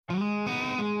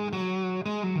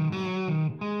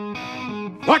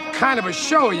What kind of a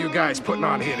show are you guys putting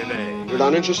on here today? You're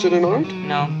not interested in art?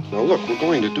 No. Now look, we're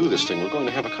going to do this thing. We're going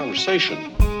to have a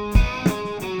conversation.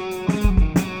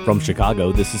 From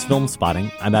Chicago, this is Film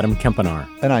Spotting. I'm Adam Kempenaar.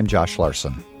 And I'm Josh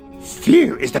Larson.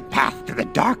 Fear is the path to the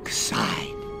dark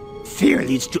side. Fear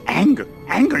leads to anger.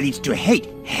 Anger leads to hate.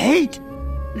 Hate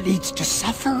leads to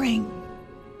suffering.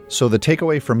 So the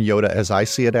takeaway from Yoda, as I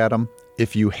see it, Adam,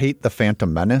 if you hate the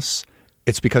Phantom Menace,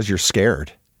 it's because you're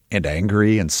scared and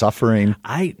angry and suffering.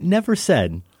 I never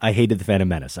said I hated the Phantom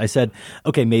Menace. I said,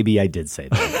 okay, maybe I did say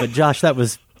that. But Josh, that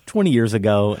was 20 years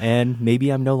ago, and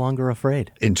maybe I'm no longer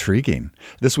afraid. Intriguing.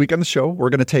 This week on the show, we're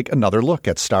going to take another look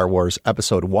at Star Wars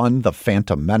Episode 1, The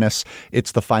Phantom Menace.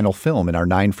 It's the final film in our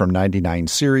 9 from 99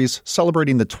 series,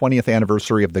 celebrating the 20th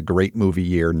anniversary of the great movie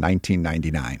year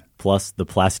 1999. Plus, the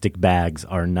plastic bags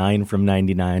are 9 from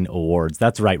 99 awards.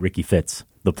 That's right, Ricky Fitz,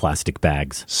 the plastic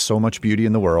bags. So much beauty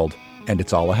in the world, and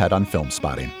it's all ahead on Film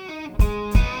Spotting.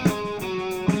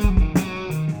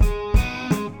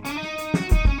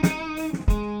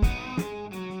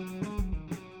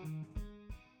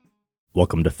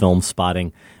 Welcome to Film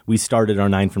Spotting. We started our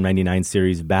 9 from 99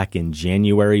 series back in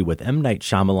January with M. Night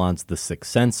Shyamalan's The Sixth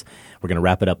Sense. We're going to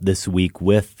wrap it up this week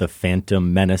with The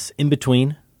Phantom Menace. In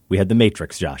between, we had The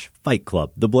Matrix, Josh, Fight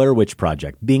Club, The Blair Witch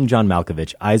Project, Being John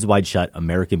Malkovich, Eyes Wide Shut,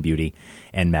 American Beauty,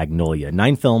 and Magnolia.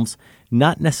 9 films,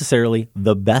 not necessarily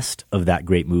the best of that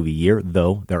great movie year,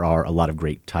 though there are a lot of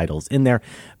great titles in there,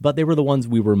 but they were the ones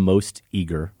we were most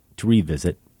eager to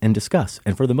revisit and discuss.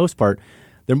 And for the most part,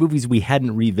 they're movies we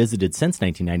hadn't revisited since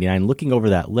 1999. Looking over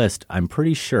that list, I'm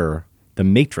pretty sure The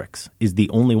Matrix is the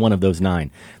only one of those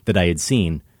 9 that I had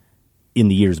seen in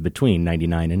the years between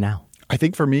 99 and now. I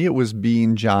think for me, it was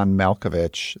Being John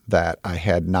Malkovich that I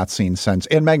had not seen since,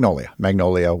 and Magnolia.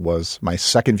 Magnolia was my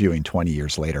second viewing 20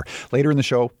 years later. Later in the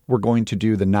show, we're going to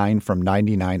do the 9 from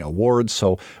 99 awards,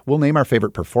 so we'll name our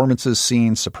favorite performances,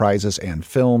 scenes, surprises, and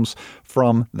films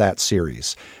from that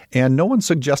series. And no one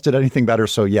suggested anything better,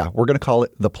 so yeah, we're going to call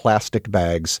it the plastic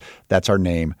bags. That's our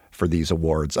name for these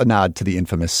awards, a nod to the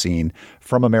infamous scene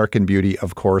from American Beauty,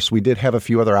 of course. We did have a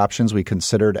few other options. We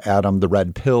considered, Adam, the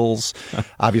red pills,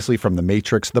 obviously from The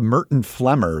Matrix, the Merton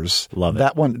Flemmers. Love it.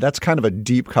 That one, that's kind of a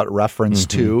deep-cut reference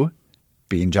to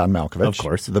Being John Malkovich. Of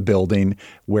course. The building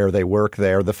where they work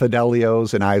there, the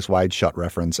Fidelios, an Eyes Wide Shut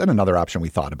reference, and another option we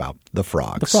thought about, the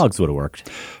frogs. The frogs would have worked.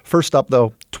 First up,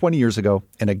 though, 20 years ago,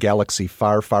 in a galaxy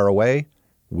far, far away,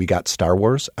 we got Star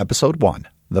Wars Episode 1,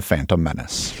 The Phantom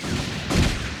Menace.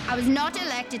 I was not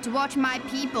elected to watch my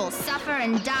people suffer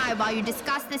and die while you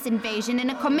discuss this invasion in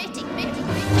a committee.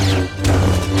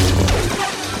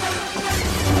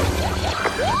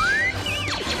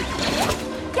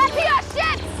 Get to your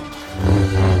ships!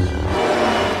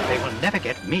 They will never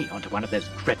get me onto one of those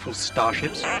dreadful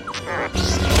starships.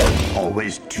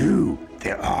 Always two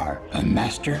there are, a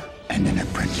master and an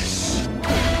apprentice.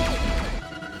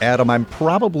 Adam, I'm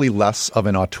probably less of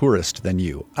an auteurist than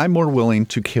you. I'm more willing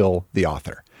to kill the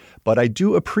author. But I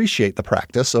do appreciate the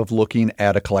practice of looking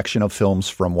at a collection of films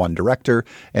from one director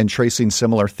and tracing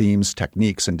similar themes,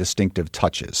 techniques, and distinctive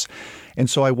touches. And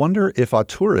so I wonder if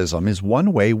auteurism is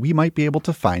one way we might be able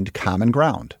to find common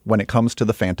ground when it comes to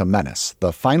The Phantom Menace,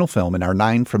 the final film in our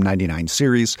 9 from 99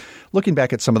 series, looking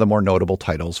back at some of the more notable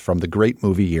titles from the great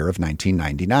movie year of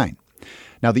 1999.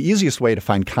 Now, the easiest way to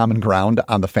find common ground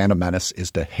on The Phantom Menace is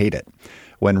to hate it.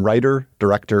 When writer,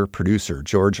 director, producer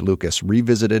George Lucas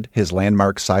revisited his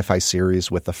landmark sci-fi series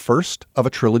with the first of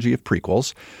a trilogy of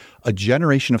prequels, a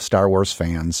generation of Star Wars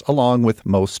fans, along with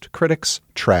most critics,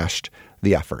 trashed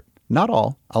the effort. Not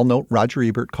all. I'll note Roger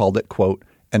Ebert called it, quote,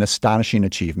 an astonishing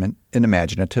achievement in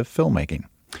imaginative filmmaking.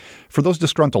 For those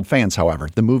disgruntled fans, however,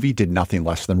 the movie did nothing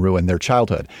less than ruin their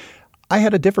childhood. I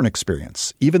had a different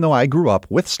experience, even though I grew up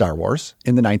with Star Wars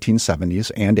in the 1970s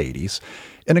and 80s,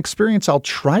 an experience I'll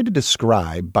try to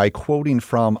describe by quoting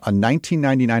from a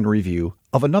 1999 review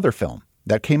of another film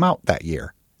that came out that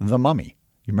year, The Mummy.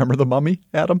 You remember The Mummy,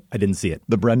 Adam? I didn't see it.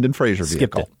 The Brendan Fraser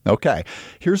vehicle. Skipped it. Okay.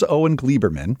 Here's Owen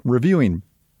Gleiberman reviewing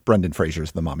Brendan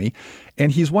Fraser's The Mummy,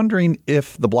 and he's wondering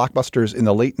if the blockbusters in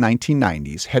the late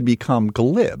 1990s had become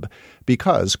glib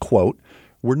because, quote,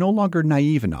 we're no longer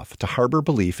naive enough to harbor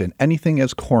belief in anything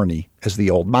as corny as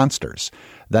the old monsters.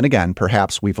 Then again,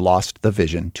 perhaps we've lost the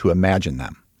vision to imagine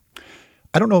them.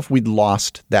 I don't know if we'd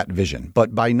lost that vision,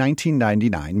 but by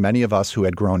 1999, many of us who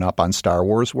had grown up on Star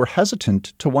Wars were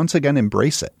hesitant to once again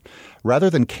embrace it. Rather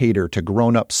than cater to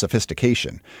grown-up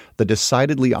sophistication, the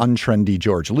decidedly untrendy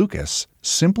George Lucas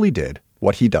simply did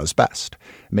what he does best,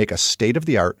 make a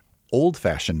state-of-the-art,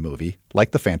 old-fashioned movie like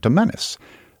The Phantom Menace.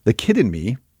 The kid in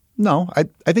me, no,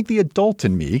 I think the adult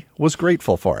in me was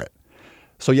grateful for it.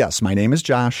 So yes, my name is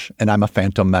Josh, and I'm a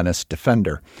Phantom Menace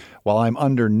defender. While I'm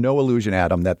under no illusion,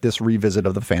 Adam, that this revisit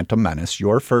of the Phantom Menace,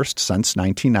 your first since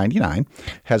 1999,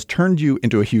 has turned you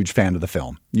into a huge fan of the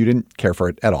film. You didn't care for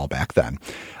it at all back then.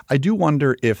 I do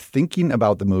wonder if thinking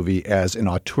about the movie as an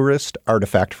auteurist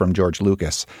artifact from George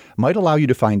Lucas might allow you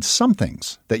to find some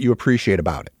things that you appreciate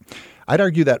about it. I'd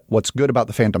argue that what's good about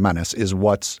The Phantom Menace is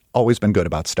what's always been good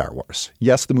about Star Wars.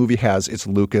 Yes, the movie has its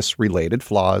Lucas-related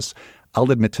flaws. I'll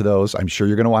admit to those. I'm sure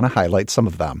you're going to want to highlight some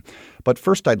of them. But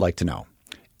first, I'd like to know,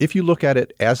 if you look at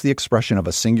it as the expression of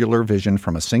a singular vision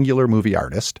from a singular movie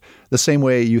artist, the same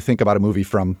way you think about a movie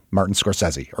from Martin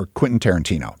Scorsese or Quentin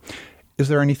Tarantino, is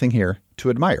there anything here to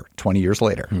admire 20 years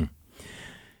later?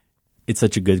 It's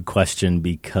such a good question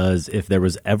because if there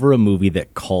was ever a movie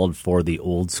that called for the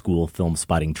old school film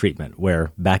spotting treatment,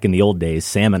 where back in the old days,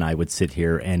 Sam and I would sit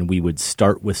here and we would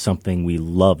start with something we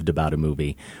loved about a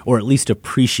movie, or at least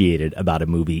appreciated about a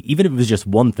movie, even if it was just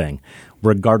one thing,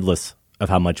 regardless of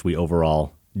how much we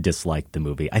overall disliked the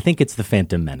movie. I think it's The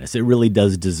Phantom Menace. It really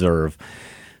does deserve.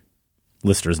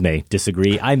 Listeners may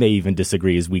disagree. I may even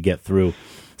disagree as we get through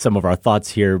some of our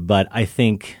thoughts here, but I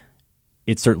think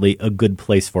it's certainly a good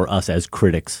place for us as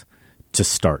critics to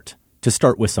start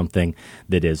with something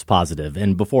that is positive.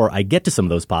 And before I get to some of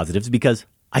those positives, because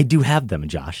I do have them,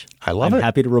 Josh. I'm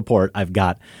happy to report I've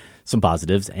got some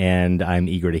positives, and I'm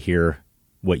eager to hear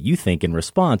what you think in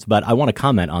response. But I want to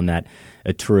comment on that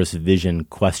auteurist vision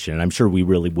question. And I'm sure we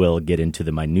really will get into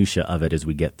the minutia of it as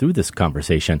we get through this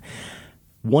conversation.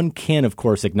 One can, of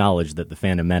course, acknowledge that The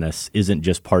Phantom Menace isn't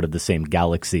just part of the same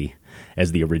galaxy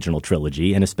as the original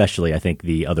trilogy, and especially, I think,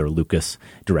 the other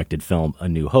Lucas-directed film, A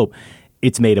New Hope.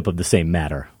 It's made up of the same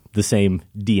matter, the same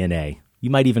DNA. You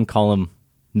might even call them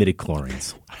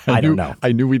midichlorians. I don't know.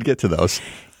 I knew we'd get to those.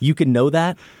 You can know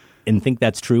that and think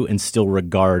that's true and still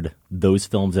regard those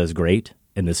films as great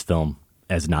and this film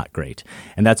as not great.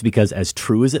 And that's because, as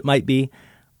true as it might be,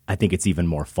 I think it's even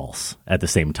more false at the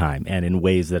same time, and in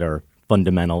ways that are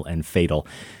fundamental and fatal,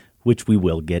 which we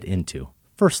will get into.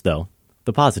 First, though,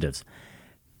 the positives.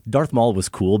 Darth Maul was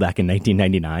cool back in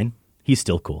 1999. He's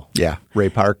still cool. Yeah, Ray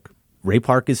Park. Ray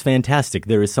Park is fantastic.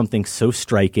 There is something so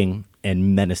striking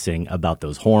and menacing about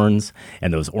those horns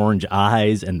and those orange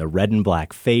eyes and the red and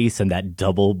black face and that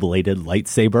double-bladed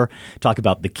lightsaber. Talk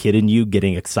about the kid in you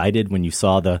getting excited when you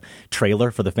saw the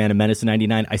trailer for The Phantom Menace in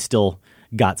 99. I still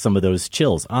got some of those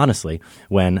chills, honestly,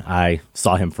 when I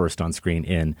saw him first on screen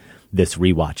in this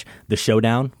rewatch. The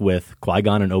showdown with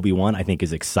Qui-Gon and Obi-Wan, I think,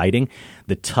 is exciting.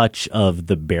 The touch of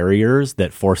the barriers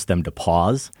that force them to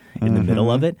pause in the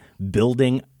middle of it,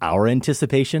 building our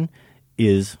anticipation,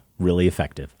 is really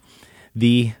effective.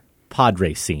 The pod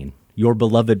race scene, your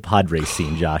beloved pod race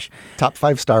scene, Josh. Top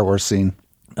 5 Star Wars scene.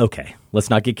 Okay, let's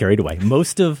not get carried away.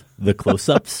 Most of the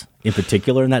close-ups, in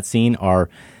particular in that scene, are,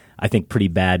 I think, pretty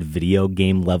bad video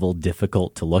game level,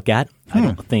 difficult to look at. I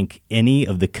don't think any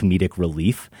of the comedic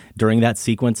relief during that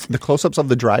sequence. The close-ups of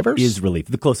the drivers? Is relief.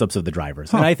 The close-ups of the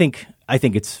drivers. And I think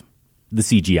it's the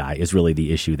CGI is really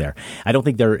the issue there. I don't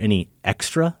think there are any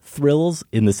extra thrills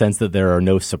in the sense that there are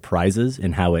no surprises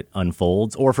in how it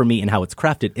unfolds, or for me in how it's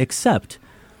crafted, except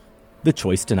the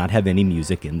choice to not have any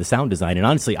music in the sound design. And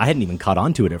honestly, I hadn't even caught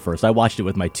on to it at first. I watched it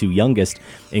with my two youngest,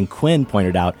 and Quinn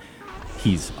pointed out,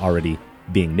 he's already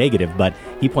being negative, but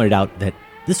he pointed out that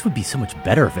this would be so much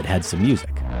better if it had some music.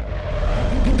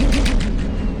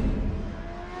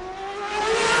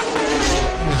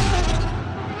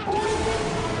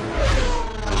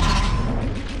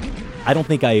 I don't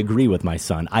think I agree with my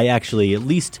son. I actually at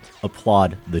least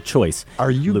applaud the choice.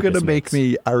 Are you going to make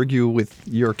me argue with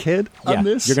your kid on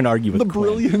this? You're going to argue with the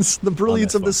brilliance. The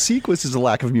brilliance of the sequence is a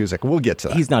lack of music. We'll get to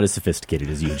that. He's not as sophisticated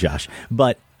as you, Josh,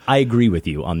 but I agree with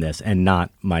you on this, and not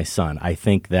my son. I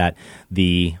think that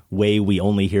the way we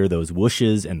only hear those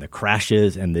whooshes and the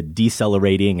crashes and the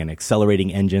decelerating and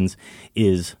accelerating engines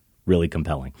is really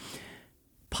compelling.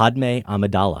 Padme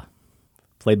Amidala,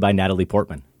 played by Natalie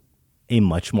Portman, a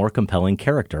much more compelling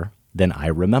character than I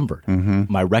remembered.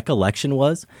 My recollection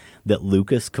was that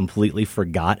Lucas completely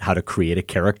forgot how to create a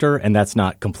character, and that's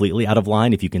not completely out of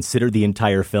line if you consider the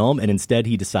entire film, and instead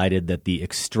he decided that the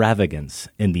extravagance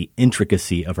and the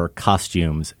intricacy of her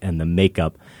costumes and the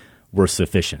makeup were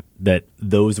sufficient, that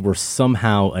those were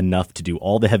somehow enough to do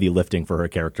all the heavy lifting for her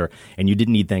character, and you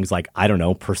didn't need things like, I don't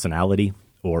know, personality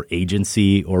or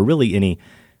agency or really any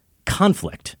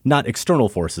conflict, not external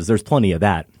forces. There's plenty of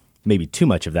that. Maybe too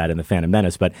much of that in The Phantom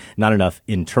Menace, but not enough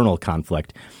internal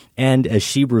conflict. And as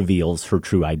she reveals her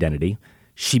true identity,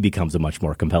 she becomes a much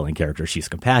more compelling character. She's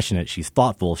compassionate, she's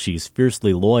thoughtful, she's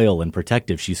fiercely loyal and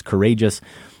protective, she's courageous.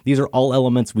 These are all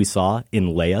elements we saw in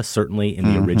Leia, certainly in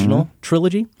the original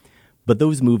trilogy. But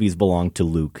those movies belong to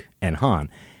Luke and Han.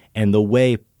 And the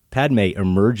way Padme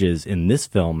emerges in this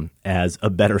film as a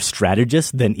better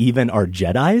strategist than even our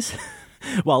Jedis,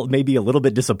 while it may be a little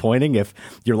bit disappointing if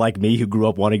you're like me who grew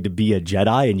up wanting to be a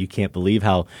Jedi and you can't believe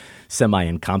how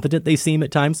semi-incompetent they seem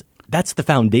at times, that's the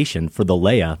foundation for the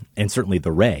Leia and certainly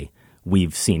the Rey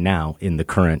we've seen now in the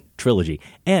current trilogy.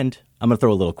 And I'm going to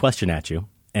throw a little question at you,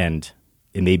 and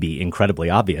it may be incredibly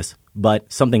obvious,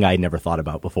 but something I had never thought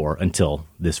about before until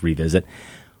this revisit.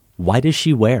 Why does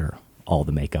she wear all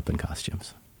the makeup and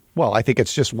costumes? Well, I think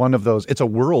it's just one of those, it's a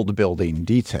world-building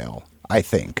detail, I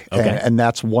think. Okay. And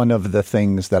that's one of the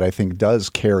things that I think does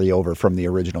carry over from the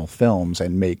original films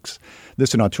and makes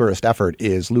this an auteurist effort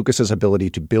is Lucas's ability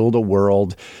to build a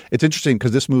world. It's interesting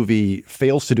because this movie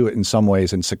fails to do it in some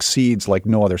ways and succeeds like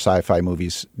no other sci-fi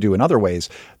movies do in other ways.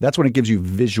 That's when it gives you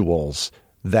visuals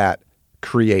that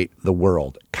create the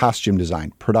world, costume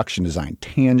design, production design,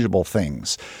 tangible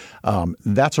things.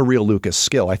 That's a real Lucas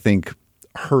skill. I think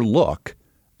her look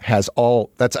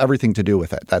that's everything to do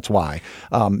with it. That's why.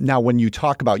 Now, when you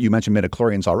talk about, you mentioned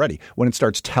midichlorians already, when it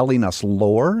starts telling us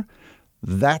lore,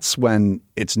 that's when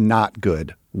it's not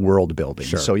good world building.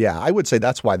 Sure. So yeah, I would say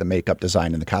that's why the makeup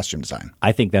design and the costume design.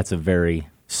 I think that's a very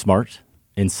smart,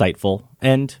 insightful,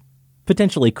 and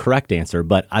potentially correct answer,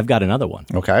 but I've got another one.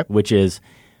 Okay. Which is,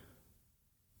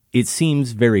 it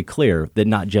seems very clear that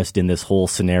not just in this whole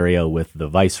scenario with the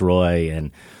Viceroy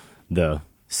and the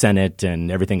Senate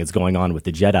and everything that's going on with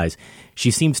the Jedis,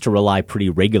 she seems to rely pretty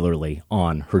regularly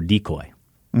on her decoy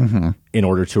in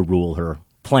order to rule her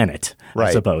planet, Right.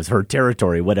 I suppose, her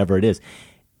territory, whatever it is.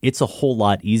 It's a whole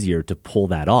lot easier to pull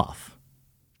that off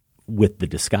with the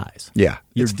disguise. Yeah,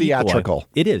 Your it's theatrical.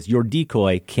 It is. Your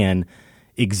decoy can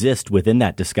exist within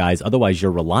that disguise. Otherwise,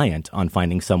 you're reliant on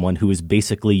finding someone who is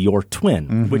basically your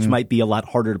twin, which might be a lot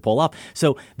harder to pull off.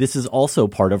 So this is also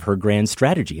part of her grand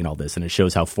strategy in all this, and it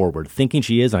shows how forward-thinking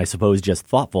she is, and I suppose just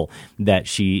thoughtful that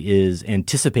she is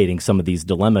anticipating some of these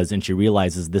dilemmas, and she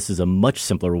realizes this is a much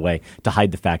simpler way to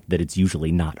hide the fact that it's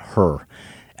usually not her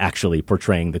actually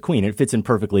portraying the queen. It fits in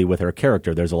perfectly with her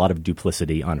character. There's a lot of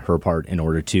duplicity on her part in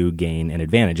order to gain an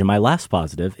advantage. And my last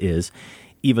positive is,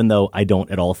 even though I don't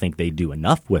at all think they do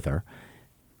enough with her,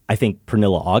 I think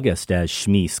Pernilla August as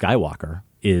Shmi Skywalker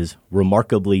is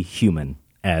remarkably human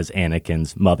as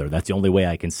Anakin's mother. That's the only way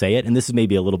I can say it. And this is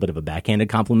maybe a little bit of a backhanded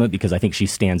compliment because I think she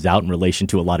stands out in relation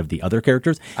to a lot of the other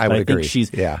characters. I would agree. think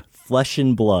she's flesh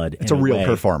and blood. It's a real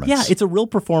performance. Yeah, it's a real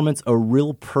performance, a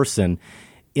real person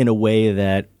in a way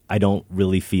that I don't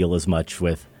really feel as much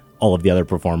with all of the other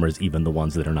performers, even the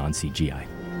ones that are non-CGI.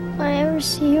 Will I ever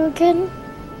see you again?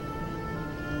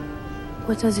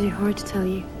 What does your heart tell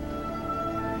you?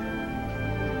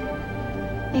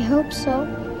 I hope so.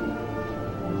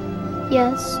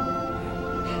 Yes.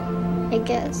 I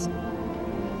guess.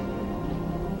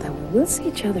 Then we will see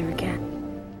each other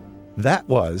again. That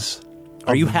was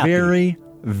Are you happy? very,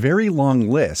 very long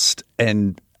list,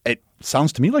 and it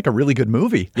sounds to me like a really good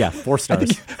movie. Yeah, 4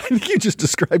 stars. I think you just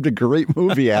described a great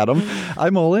movie, Adam.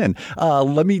 I'm all in.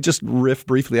 Let me just riff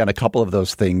briefly on a couple of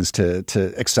those things to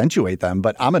accentuate them.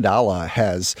 But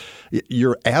Amidala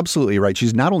you're absolutely right.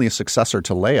 She's not only a successor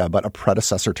to Leia, but a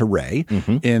predecessor to Rey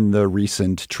in the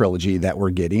recent trilogy that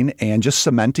we're getting, and just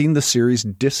cementing the series'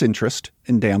 disinterest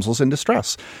in damsels in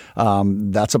distress.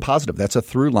 That's a positive. That's a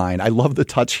through line. I love the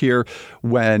touch here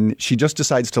when she just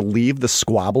decides to leave the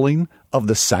squabbling of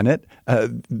the Senate,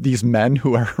 these men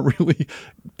who are really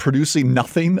producing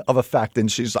nothing of effect.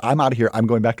 And she's, I'm out of here. I'm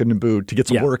going back to Naboo to get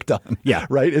some work done. Yeah.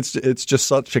 Right? It's just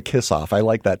such a kiss off. I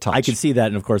like that touch. I can see that.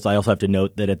 And of course, I also have to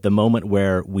note that at the moment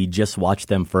where we just watched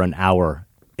them for an hour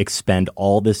expend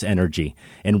all this energy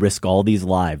and risk all these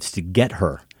lives to get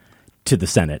her to the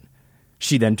Senate,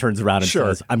 she then turns around and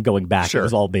says, I'm going back. It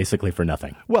was all basically for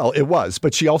nothing. Well, it was,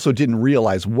 but she also didn't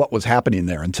realize what was happening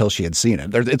there until she had seen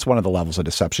it. It's one of the levels of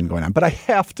deception going on. But I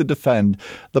have to defend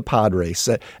the pod race.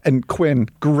 And Quinn,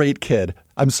 great kid.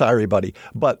 I'm sorry, buddy.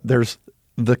 But there's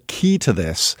the key to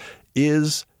this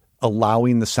is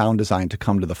allowing the sound design to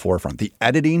come to the forefront. The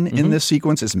editing in this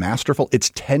sequence is masterful.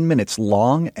 It's 10 minutes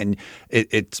long, and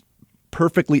it's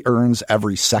perfectly earns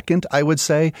every second, I would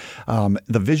say.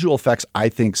 The visual effects, I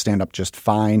think, stand up just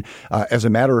fine. As a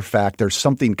matter of fact, there's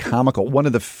something comical. One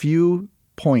of the few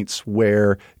points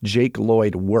where Jake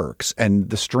Lloyd works, and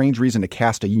the strange reason to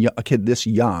cast a kid this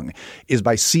young is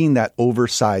by seeing that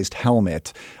oversized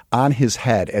helmet on his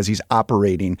head as he's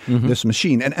operating this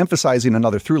machine, and emphasizing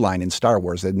another through line in Star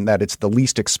Wars, and that it's the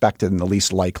least expected and the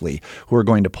least likely who are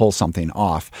going to pull something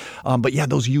off. But yeah,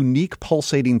 those unique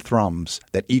pulsating thrums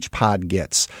that each pod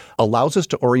gets allows us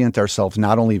to orient ourselves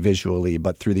not only visually,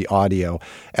 but through the audio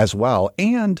as well.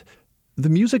 And the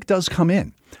music does come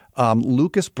in.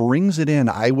 Lucas brings it in,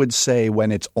 I would say,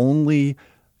 when it's only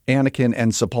Anakin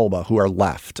and Sepulba who are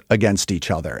left against each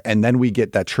other. And then we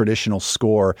get that traditional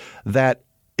score that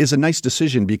is a nice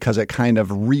decision because it kind of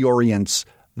reorients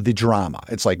the drama.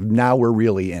 It's like now we're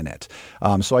really in it.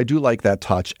 So I do like that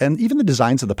touch. And even the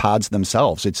designs of the pods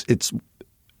themselves, it's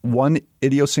one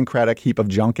idiosyncratic heap of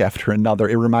junk after another.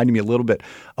 It reminded me a little bit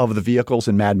of the vehicles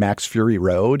in Mad Max Fury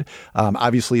Road.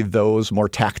 Obviously, those more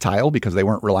tactile because they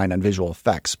weren't relying on visual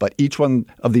effects. But each one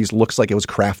of these looks like it was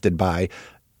crafted by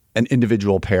an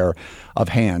individual pair of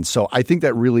hands. So I think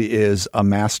that really is a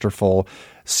masterful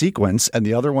sequence. And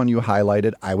the other one you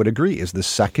highlighted, I would agree, is the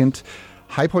second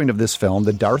high point of this film,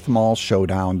 the Darth Maul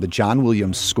showdown, the John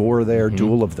Williams score there,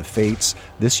 Duel of the Fates.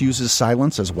 This uses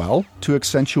silence as well to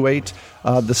accentuate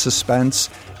the suspense,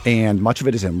 and much of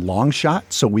it is in long shot,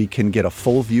 so we can get a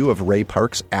full view of Ray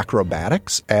Park's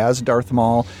acrobatics as Darth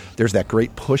Maul. There's that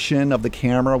great push-in of the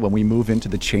camera when we move into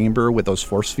the chamber with those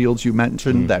force fields you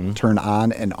mentioned that turn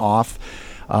on and off.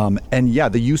 And yeah,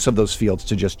 the use of those fields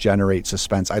to just generate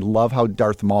suspense. I love how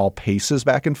Darth Maul paces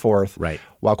back and forth,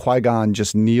 while Qui-Gon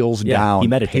just kneels down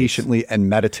patiently and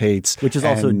meditates. Which is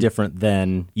also different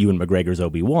than Ewan McGregor's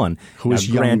Obi-Wan. Who is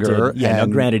younger. Now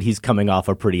granted, he's coming off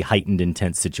a pretty heightened,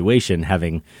 intense situation,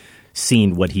 having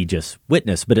seen what he just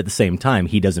witnessed, but at the same time,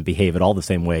 he doesn't behave at all the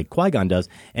same way Qui-Gon does.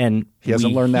 And he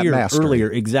hasn't learned that mastery.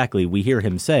 Earlier, exactly, we hear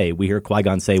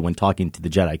Qui-Gon say when talking to the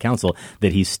Jedi Council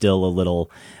that he's still a little,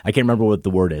 I can't remember what the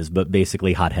word is, but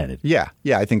basically hot-headed. Yeah,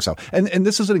 I think so. And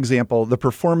this is an example. The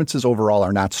performances overall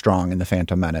are not strong in The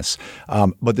Phantom Menace,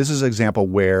 but this is an example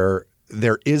where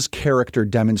there is character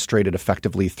demonstrated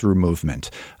effectively through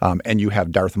movement. And you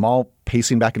have Darth Maul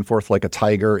pacing back and forth like a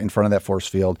tiger in front of that force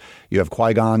field. You have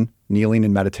Qui-Gon kneeling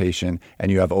in meditation, and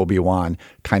you have Obi-Wan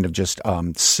kind of just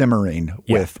simmering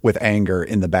with anger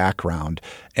in the background.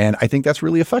 And I think that's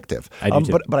really effective. I do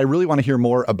too. But I really want to hear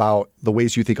more about the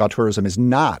ways you think auteurism is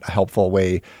not a helpful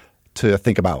way to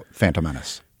think about Phantom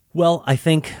Menace. Well, I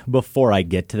think before I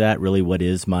get to that, really what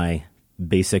is my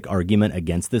basic argument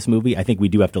against this movie, I think we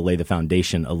do have to lay the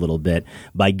foundation a little bit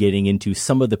by getting into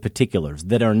some of the particulars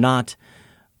that are not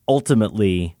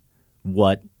ultimately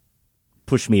what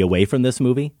pushed me away from this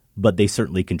movie, but they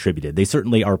certainly contributed. They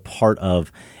certainly are part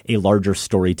of a larger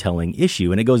storytelling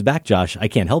issue. And it goes back, Josh, I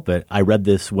can't help it. I read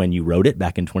this when you wrote it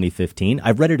back in 2015.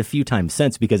 I've read it a few times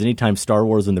since because anytime Star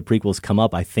Wars and the prequels come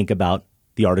up, I think about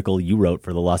the article you wrote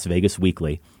for the Las Vegas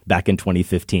Weekly back in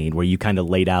 2015, where you kind of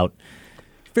laid out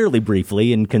fairly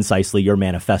briefly and concisely your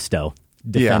manifesto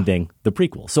defending the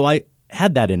prequel. So I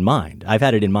had that in mind. I've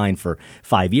had it in mind for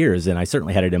 5 years, and I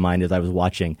certainly had it in mind as I was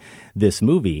watching this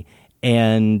movie.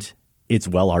 And it's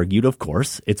well argued, of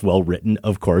course. It's well written,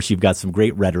 of course. You've got some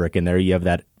great rhetoric in there. You have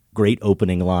that great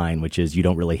opening line, which is, you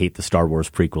don't really hate the Star Wars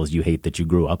prequels. You hate that you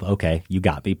grew up. Okay, you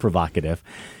got me. Provocative.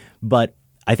 But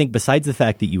I think besides the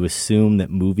fact that you assume that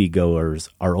moviegoers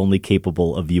are only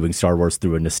capable of viewing Star Wars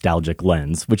through a nostalgic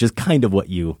lens, which is kind of what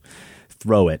you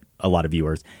throw at a lot of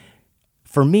viewers,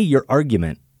 for me, your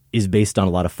argument is based on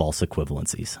a lot of false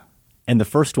equivalencies. And the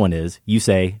first one is, you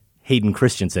say, Hayden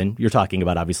Christensen, you're talking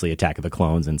about obviously Attack of the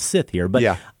Clones and Sith here,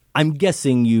 but I'm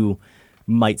guessing you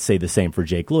might say the same for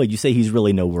Jake Lloyd. You say he's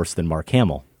really no worse than Mark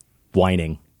Hamill,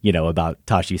 whining, about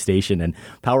Tashi Station and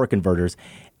power converters.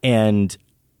 And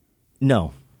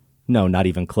no, not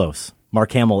even close.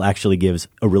 Mark Hamill actually gives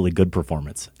a really good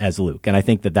performance as Luke. And I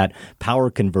think that power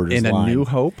converters line, In A New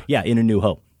Hope? Yeah, in A New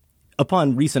Hope.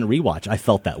 Upon recent rewatch, I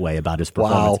felt that way about his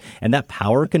performance. Wow. And that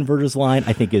power converters line,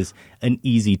 I think, is an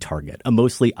easy target, a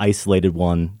mostly isolated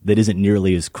one that isn't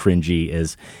nearly as cringy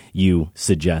as you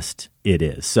suggest it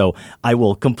is. So I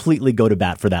will completely go to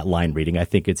bat for that line reading. I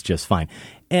think it's just fine.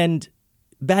 And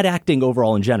bad acting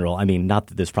overall in general, I mean, not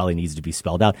that this probably needs to be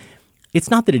spelled out.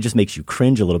 It's not that it just makes you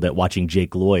cringe a little bit watching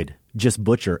Jake Lloyd just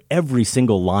butcher every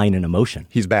single line and emotion.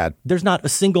 He's bad. There's not a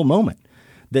single moment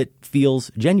that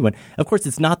feels genuine. Of course,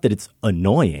 it's not that it's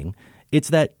annoying. It's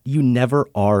that you never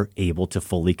are able to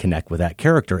fully connect with that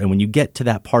character. And when you get to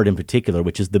that part in particular,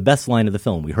 which is the best line of the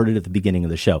film, we heard it at the beginning of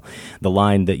the show, the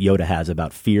line that Yoda has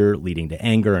about fear leading to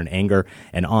anger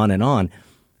and on,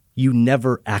 you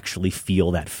never actually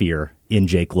feel that fear in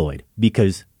Jake Lloyd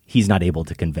because he's not able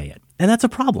to convey it. And that's a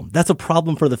problem. That's a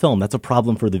problem for the film. That's a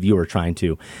problem for the viewer trying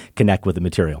to connect with the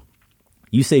material.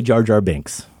 You say Jar Jar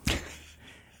Binks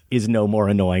is no more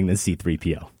annoying than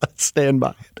C-3PO. I stand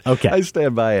by it. Okay. I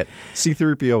stand by it.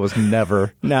 C-3PO was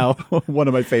never one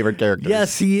of my favorite characters.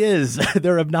 Yes, he is.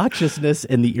 Their obnoxiousness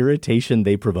and the irritation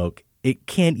they provoke, it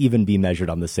can't even be measured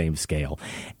on the same scale.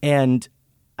 And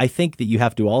I think that you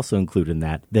have to also include in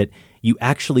that you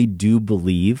actually do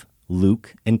believe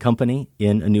Luke and company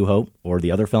in A New Hope or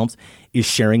the other films is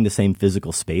sharing the same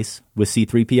physical space with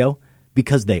C-3PO,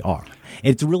 because they are.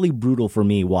 It's really brutal for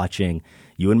me watching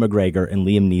Ewan McGregor and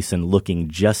Liam Neeson looking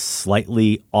just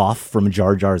slightly off from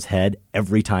Jar Jar's head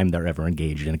every time they're ever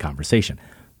engaged in a conversation.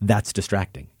 That's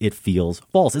distracting. It feels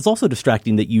false. It's also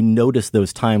distracting that you notice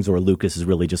those times where Lucas is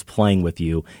really just playing with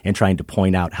you and trying to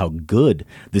point out how good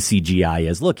the CGI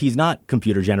is. Look, he's not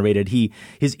computer generated.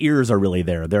 His ears are really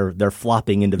there. They're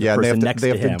flopping into the person next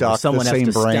to him. Duck someone the same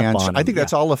has to branch. step on I think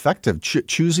that's all effective.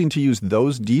 Choosing to use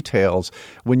those details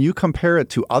when you compare it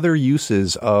to other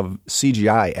uses of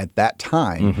CGI at that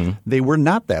time, they were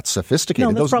not that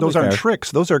sophisticated. No, those aren't fair. tricks.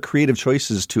 Those are creative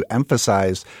choices to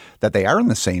emphasize that they are in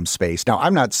the same space. Now,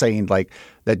 I'm not saying like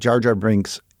that Jar Jar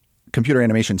Binks computer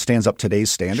animation stands up to today's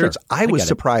standards. Sure, I was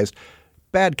surprised.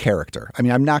 Bad character. I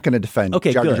mean, I'm not going to defend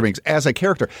Jar Jar Binks as a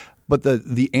character, but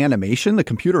the animation, the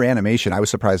computer animation, I was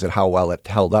surprised at how well it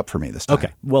held up for me this time.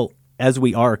 Okay, well, as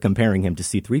we are comparing him to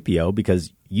C-3PO,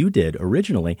 because you did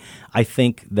originally, I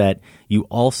think that you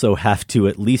also have to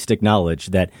at least acknowledge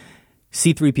that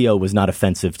C-3PO was not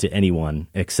offensive to anyone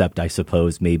except, I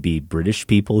suppose, maybe British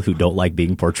people who don't like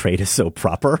being portrayed as so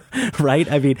proper,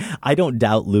 right? I mean, I don't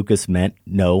doubt Lucas meant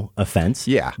no offense.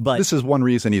 Yeah, but this is one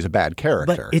reason he's a bad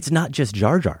character. But it's not just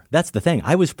Jar Jar. That's the thing.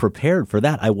 I was prepared for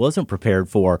that. I wasn't prepared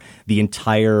for the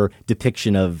entire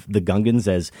depiction of the Gungans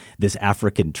as this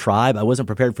African tribe. I wasn't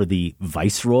prepared for the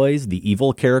viceroys, the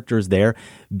evil characters there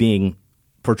being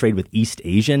portrayed with East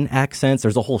Asian accents.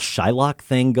 There's a whole Shylock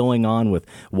thing going on with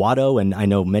Watto, and I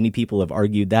know many people have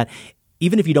argued that.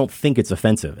 Even if you don't think it's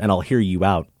offensive, and I'll hear you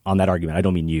out on that argument, I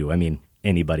don't mean you, I mean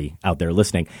anybody out there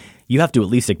listening, you have to at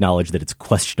least acknowledge that it's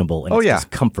questionable and it's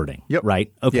discomforting,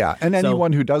 right? Okay. Yeah, and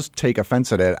anyone who does take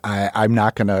offense at it, I'm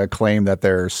not going to claim that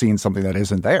they're seeing something that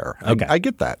isn't there. Okay. I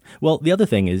get that. Well, the other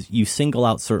thing is you single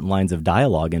out certain lines of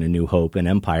dialogue in A New Hope and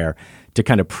Empire to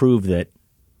kind of prove that,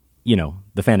 you know,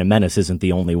 The Phantom Menace isn't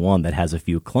the only one that has a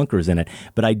few clunkers in it.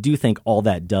 But I do think all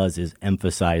that does is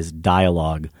emphasize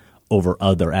dialogue over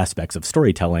other aspects of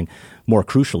storytelling, more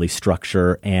crucially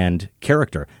structure and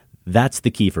character. That's the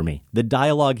key for me. The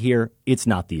dialogue here, it's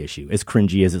not the issue, as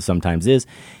cringy as it sometimes is.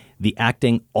 The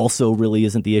acting also really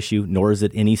isn't the issue, nor is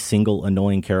it any single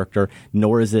annoying character,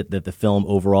 nor is it that the film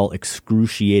overall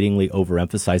excruciatingly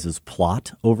overemphasizes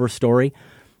plot over story.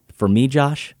 For me,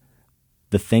 Josh,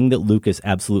 the thing that Lucas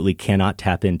absolutely cannot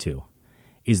tap into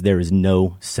is there is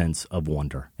no sense of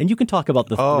wonder. And you can talk about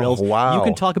the thrills. Wow. You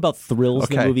can talk about thrills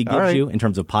the movie gives you in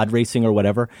terms of pod racing or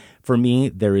whatever. For me,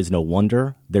 there is no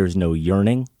wonder. There's no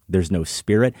yearning. There's no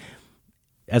spirit.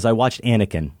 As I watched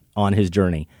Anakin on his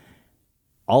journey,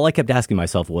 all I kept asking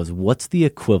myself was, what's the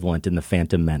equivalent in The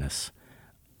Phantom Menace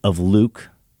of Luke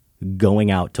going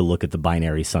out to look at the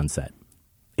binary sunset?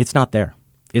 It's not there.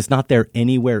 It's not there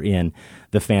anywhere in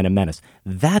The Phantom Menace.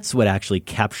 That's what actually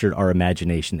captured our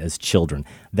imagination as children,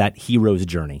 that hero's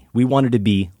journey. We wanted to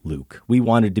be Luke. We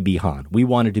wanted to be Han. We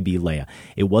wanted to be Leia.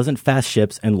 It wasn't fast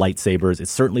ships and lightsabers. It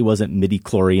certainly wasn't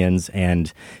midi-chlorians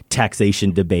and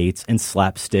taxation debates and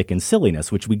slapstick and silliness,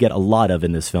 which we get a lot of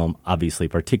in this film, obviously,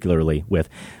 particularly with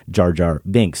Jar Jar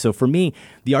Binks. So for me,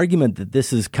 the argument that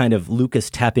this is kind of Lucas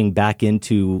tapping back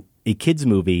into a kid's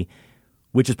movie,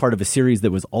 which is part of a series that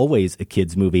was always a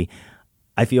kid's movie,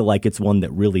 I feel like it's one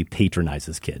that really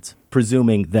patronizes kids,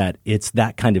 presuming that it's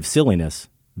that kind of silliness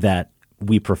that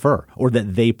we prefer or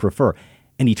that they prefer.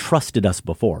 And he trusted us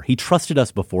before. He trusted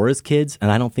us before as kids,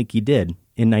 and I don't think he did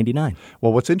in 99.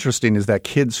 Well, what's interesting is that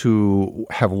kids who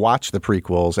have watched the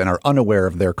prequels and are unaware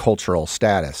of their cultural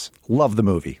status love the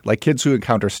movie. Like kids who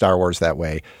encounter Star Wars that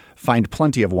way find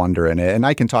plenty of wonder in it. And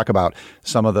I can talk about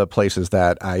some of the places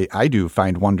that I do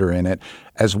find wonder in it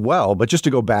as well. But just to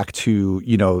go back to,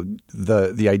 you know,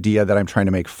 the idea that I'm trying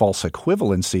to make false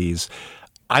equivalencies,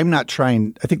 I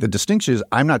think the distinction is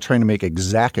I'm not trying to make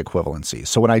exact equivalencies.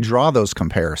 So when I draw those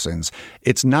comparisons,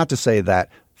 it's not to say that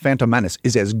Phantom Menace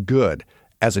is as good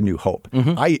as A New Hope.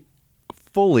 I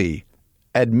fully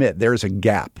admit there is a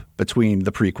gap between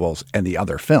the prequels and the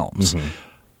other films.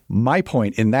 My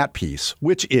point in that piece,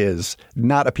 which is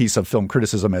not a piece of film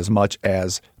criticism as much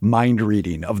as mind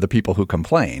reading of the people who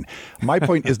complain, my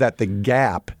point is that the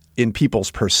gap in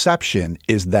people's perception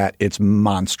is that it's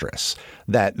monstrous,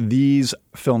 that these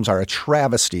films are a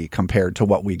travesty compared to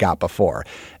what we got before.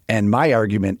 And my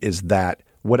argument is that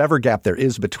whatever gap there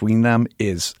is between them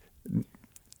is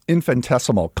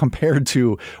infinitesimal compared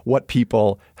to what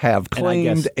people have claimed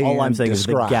and described. All I'm saying is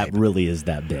the gap really is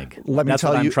that big. Let me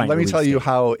tell you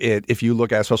how it, if you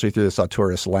look at, especially through this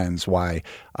auteurist lens, why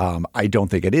I don't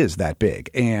think it is that big.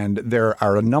 And there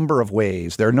are a number of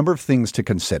ways, there are a number of things to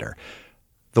consider.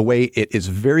 The way it is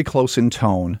very close in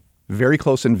tone, very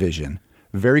close in vision,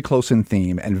 very close in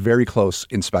theme, and very close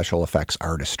in special effects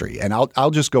artistry. And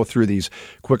I'll just go through these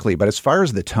quickly. But as far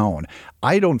as the tone,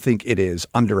 I don't think it is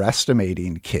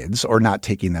underestimating kids or not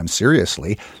taking them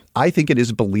seriously. I think it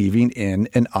is believing in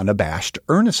an unabashed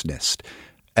earnestness.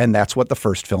 And that's what the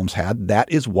first films had. That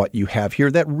is what you have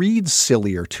here that reads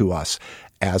sillier to us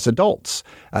as adults.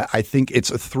 I think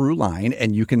it's a through line,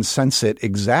 and you can sense it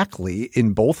exactly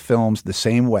in both films the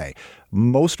same way.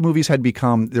 Most movies had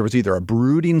become, there was either a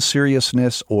brooding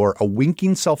seriousness or a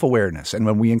winking self-awareness. And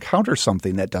when we encounter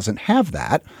something that doesn't have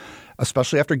that,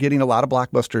 especially after getting a lot of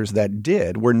blockbusters that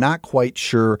did, we're not quite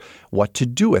sure what to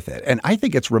do with it. And I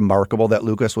think it's remarkable that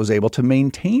Lucas was able to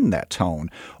maintain that tone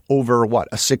over, a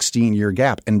 16-year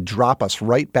gap and drop us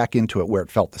right back into it where it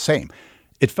felt the same.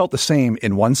 It felt the same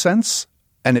in one sense,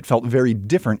 and it felt very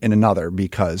different in another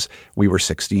because we were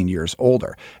 16 years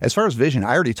older. As far as vision,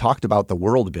 I already talked about the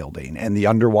world building, and the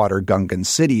underwater Gungan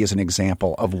city is an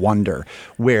example of wonder,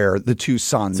 where the two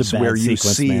suns, where you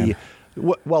see man.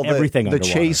 Well, everything the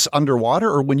chase underwater,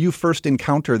 or when you first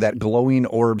encounter that glowing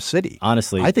orb city.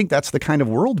 Honestly, I think that's the kind of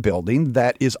world building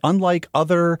that is unlike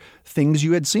other things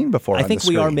you had seen before. I think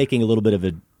we are making a little bit of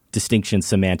a distinction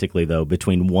semantically, though,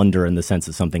 between wonder in the sense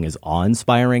that something is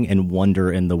awe-inspiring and wonder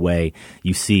in the way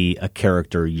you see a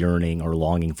character yearning or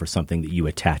longing for something that you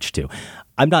attach to.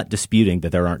 I'm not disputing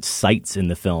that there aren't sights in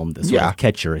the film that sort of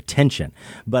catch your attention,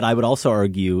 but I would also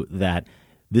argue that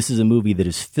this is a movie that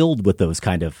is filled with those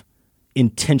kind of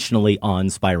intentionally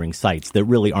awe-inspiring sights that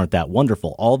really aren't that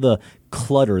wonderful. All the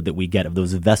clutter that we get of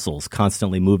those vessels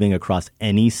constantly moving across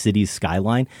any city's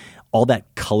skyline, all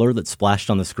that color that's splashed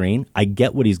on the screen, I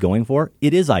get what he's going for.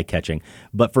 It is eye-catching.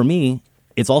 But for me,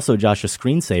 it's also, Josh, a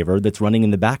screensaver that's running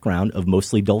in the background of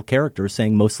mostly dull characters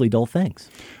saying mostly dull things.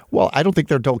 Well, I don't think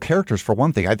they're dull characters, for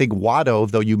one thing. I think Watto,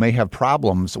 though you may have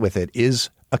problems with it, is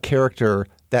a character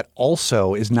that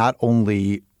also is not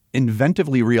only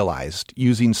inventively realized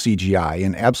using CGI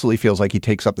and absolutely feels like he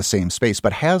takes up the same space,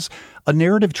 but has a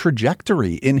narrative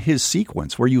trajectory in his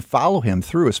sequence where you follow him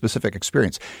through a specific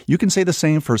experience. You can say the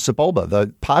same for Sebulba,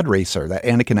 the pod racer that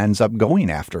Anakin ends up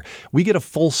going after. We get a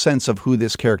full sense of who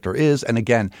this character is. And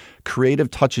again,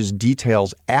 creative touches,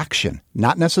 details, action,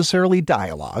 not necessarily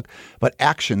dialogue, but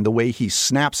action, the way he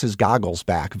snaps his goggles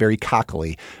back very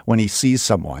cockily when he sees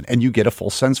someone. And you get a full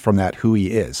sense from that who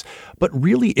he is. But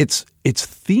really, it's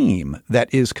theme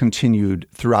that is continued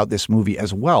throughout this movie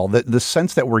as well. The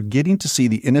sense that we're getting to see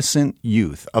the innocent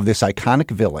youth of this iconic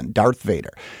villain, Darth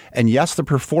Vader. And yes, the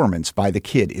performance by the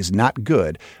kid is not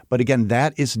good, but again,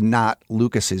 that is not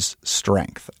Lucas's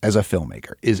strength as a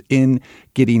filmmaker, is in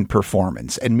getting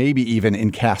performance and maybe even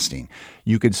in casting,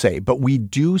 you could say. But we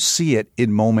do see it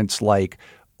in moments like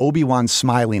Obi-Wan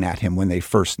smiling at him when they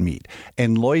first meet.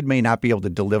 And Lloyd may not be able to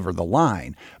deliver the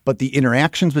line, but the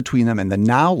interactions between them and the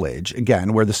knowledge,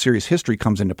 again, where the series history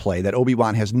comes into play, that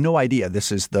Obi-Wan has no idea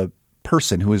this is the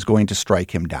person who is going to strike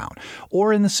him down.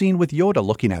 Or in the scene with Yoda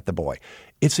looking at the boy.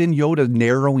 It's in Yoda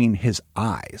narrowing his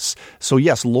eyes. So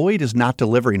yes, Lloyd is not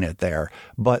delivering it there,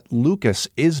 but Lucas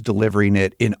is delivering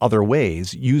it in other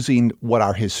ways using what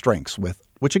are his strengths with,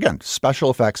 which again, special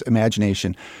effects,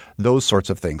 imagination, those sorts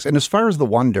of things. And as far as the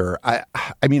wonder, I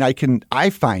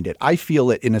feel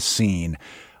it in a scene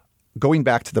going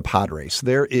back to the pod race.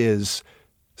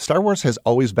 Star Wars has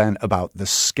always been about the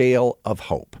scale of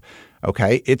hope.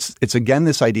 Okay, it's again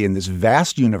this idea in this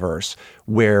vast universe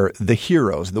where the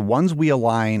heroes, the ones we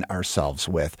align ourselves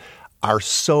with, are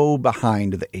so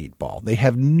behind the eight ball. They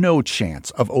have no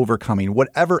chance of overcoming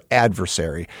whatever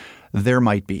adversary there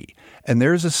might be. And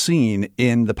there's a scene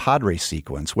in the pod race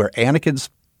sequence where Anakin's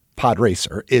pod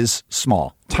racer is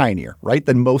small, tinier, right,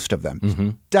 than most of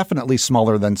them. Definitely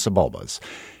smaller than Sebulba's.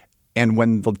 And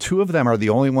when the two of them are the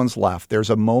only ones left,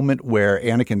 there's a moment where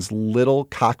Anakin's little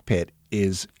cockpit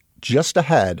is just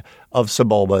ahead of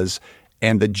Sebulba's,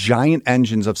 and the giant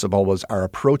engines of Sebulba's are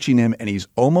approaching him, and he's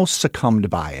almost succumbed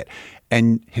by it.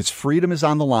 And his freedom is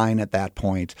on the line at that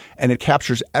point, and it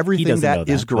captures everything that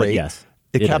is great. Yes,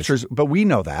 it captures, but we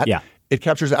know that. Yeah. It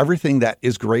captures everything that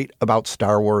is great about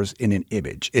Star Wars in an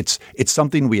image. It's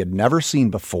something we had never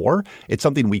seen before. It's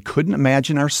something we couldn't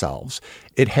imagine ourselves.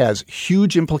 It has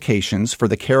huge implications for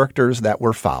the characters that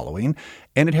we're following,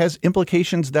 and it has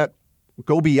implications that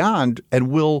go beyond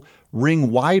and will ring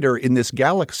wider in this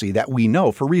galaxy that we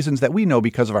know for reasons that we know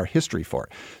because of our history for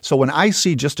it. So when I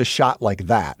see just a shot like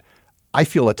that, I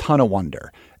feel a ton of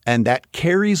wonder. And that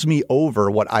carries me over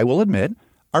what I will admit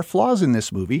are flaws in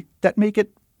this movie that make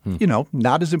it,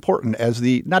 not as important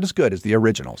not as good as the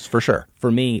originals, for sure.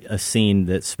 For me, a scene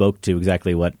that spoke to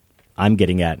exactly what I'm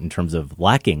getting at in terms of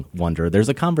lacking wonder, there's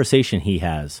a conversation he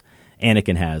has.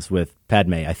 Anakin has with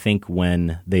Padme, I think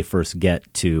when they first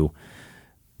get to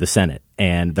the Senate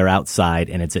and they're outside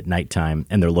and it's at nighttime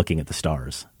and they're looking at the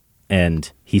stars.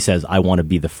 And he says, I want to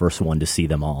be the first one to see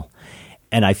them all.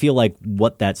 And I feel like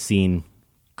what that scene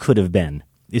could have been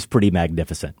is pretty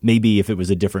magnificent. Maybe if it was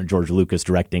a different George Lucas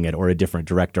directing it or a different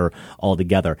director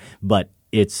altogether. But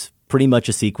it's pretty much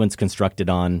a sequence constructed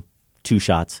on 2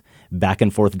 shots, back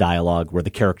and forth dialogue where the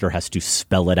character has to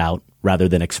spell it out rather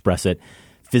than express it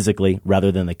physically,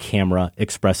 rather than the camera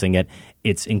expressing it.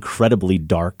 It's incredibly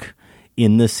dark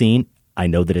in the scene. I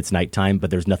know that it's nighttime, but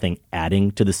there's nothing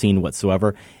adding to the scene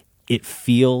whatsoever. It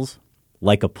feels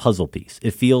like a puzzle piece.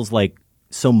 It feels like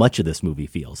so much of this movie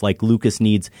feels like Lucas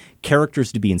needs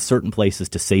characters to be in certain places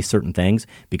to say certain things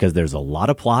because there's a lot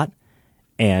of plot,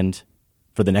 and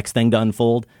for the next thing to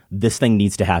unfold, this thing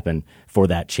needs to happen for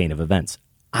that chain of events.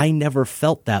 I never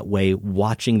felt that way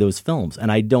watching those films,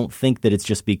 and I don't think that it's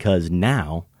just because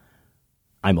now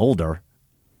I'm older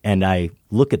and I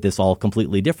look at this all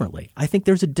completely differently. I think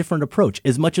there's a different approach.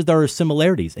 As much as there are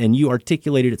similarities, and you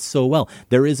articulated it so well,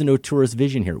 there is an auteurist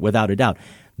vision here, without a doubt.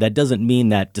 That doesn't mean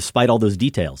that despite all those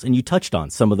details, and you touched on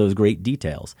some of those great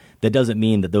details, that doesn't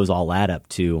mean that those all add up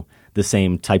to the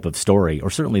same type of story, or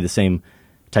certainly the same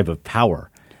type of power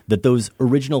that those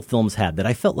original films had, that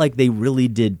I felt like they really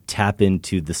did tap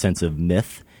into the sense of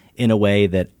myth in a way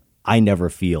that I never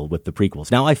feel with the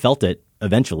prequels. Now, I felt it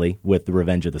eventually with The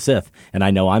Revenge of the Sith, and I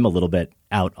know I'm a little bit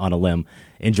out on a limb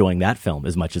enjoying that film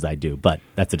as much as I do, but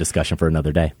that's a discussion for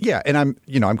another day. Yeah, and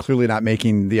I'm clearly not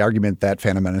making the argument that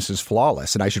Phantom Menace is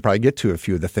flawless, and I should probably get to a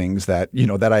few of the things that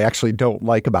I actually don't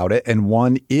like about it, and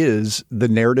one is the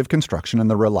narrative construction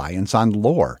and the reliance on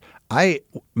lore.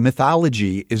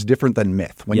 Mythology is different than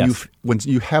myth. When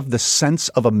you have the sense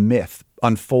of a myth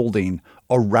unfolding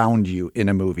around you in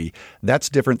a movie, that's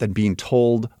different than being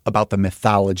told about the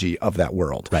mythology of that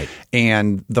world. Right.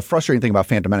 And the frustrating thing about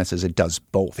Phantom Menace is it does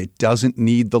both. It doesn't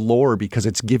need the lore because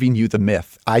it's giving you the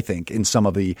myth, I think, in some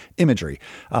of the imagery.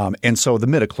 And so the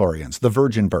midichlorians, the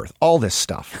virgin birth, all this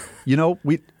stuff,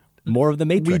 more of the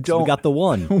Matrix. We got the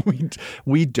one.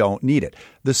 We don't need it.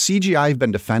 The CGI I've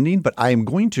been defending, but I am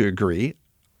going to agree,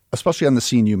 especially on the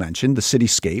scene you mentioned, the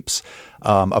cityscapes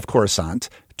of Coruscant,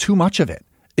 too much of it.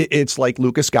 It's like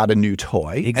Lucas got a new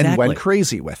toy and went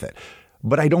crazy with it.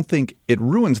 But I don't think it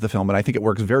ruins the film, and I think it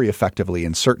works very effectively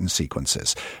in certain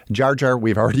sequences. Jar Jar,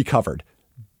 we've already covered.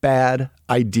 Bad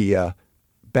idea,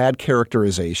 bad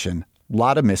characterization, a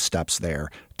lot of missteps there.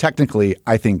 Technically,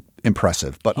 I think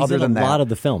impressive. But he's other than that, a lot of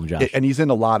the film, Josh. And he's in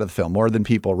a lot of the film, more than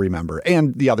people remember.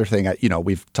 And the other thing,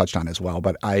 we've touched on as well,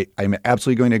 but I'm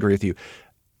absolutely going to agree with you.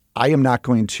 I am not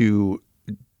going to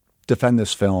defend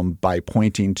this film by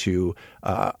pointing to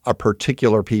a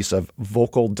particular piece of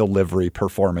vocal delivery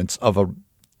performance of a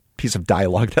piece of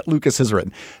dialogue that Lucas has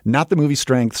written. Not the movie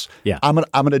strengths. Yeah. I'm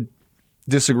gonna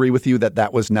disagree with you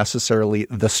that was necessarily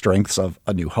the strengths of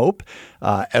A New Hope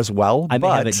as well. I may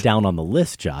have it down on the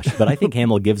list, Josh, but I think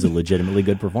Hamill gives a legitimately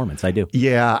good performance. I do.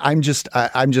 Yeah, I'm just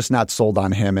not sold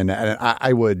on him, and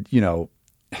I would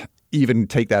even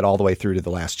take that all the way through to The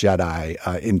Last Jedi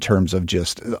in terms of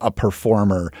just a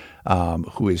performer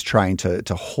who is trying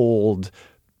to hold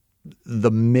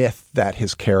the myth that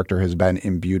his character has been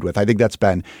imbued with. I think that's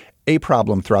been a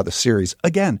problem throughout the series.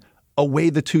 Again, a way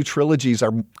the two trilogies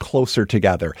are closer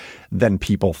together than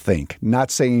people think.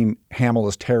 Not saying Hamill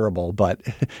is terrible, but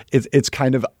it's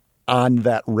kind of on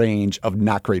that range of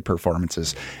not great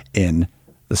performances in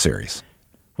the series.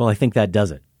 Well, I think that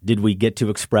does it. Did we get to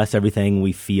express everything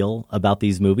we feel about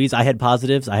these movies? I had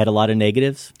positives. I had a lot of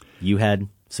negatives. You had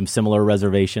some similar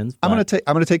reservations. I'm going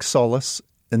to take solace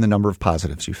in the number of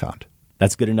positives you found.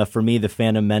 That's good enough for me. The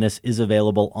Phantom Menace is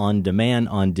available on demand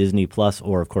on Disney+,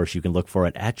 or of course you can look for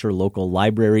it at your local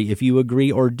library. If you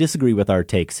agree or disagree with our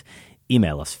takes,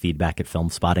 email us,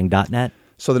 feedback@filmspotting.net.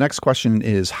 So the next question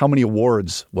is, how many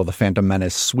awards will The Phantom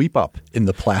Menace sweep up in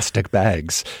the plastic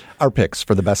bags? Our picks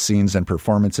for the best scenes and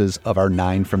performances of our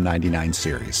 9 from 99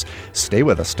 series. Stay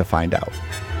with us to find out.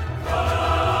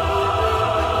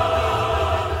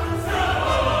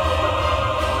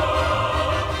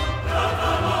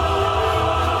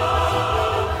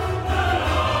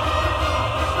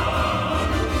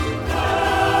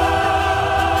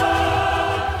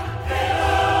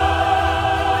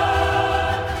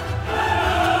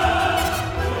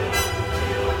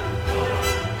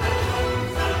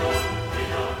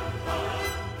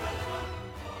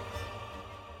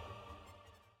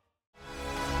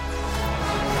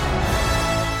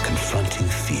 Confronting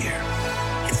fear.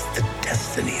 It's the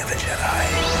destiny of a Jedi.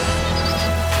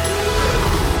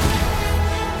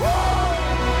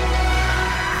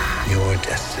 Your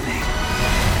destiny.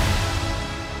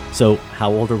 So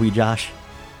how old are we, Josh?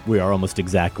 We are almost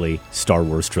exactly Star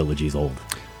Wars trilogies old.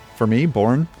 For me,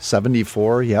 born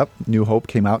 74. Yep. New Hope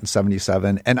came out in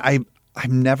 77. And I'm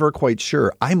never quite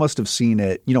sure. I must have seen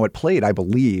it. It played, I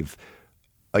believe,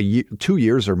 2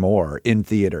 years or more in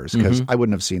theaters because I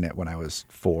wouldn't have seen it when I was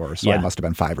 4. So I must have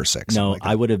been 5 or 6. No, like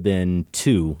I would have been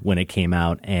 2 when it came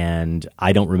out. And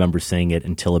I don't remember seeing it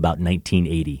until about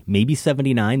 1980, maybe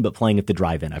 79, but playing at the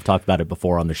drive-in. I've talked about it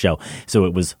before on the show. So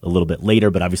it was a little bit later,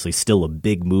 but obviously still a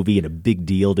big movie and a big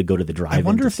deal to go to the drive-in. I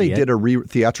wonder if they did a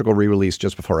theatrical re-release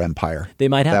just before Empire. They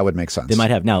might have. That would make sense. They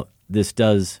might have. Now, this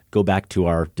does go back to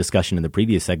our discussion in the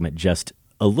previous segment just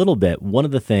a little bit. One of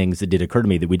the things that did occur to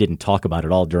me that we didn't talk about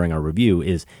at all during our review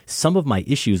is some of my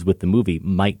issues with the movie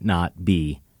might not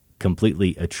be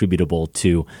completely attributable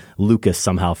to Lucas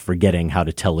somehow forgetting how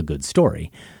to tell a good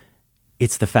story.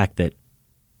 It's the fact that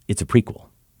it's a prequel,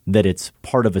 that it's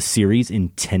part of a series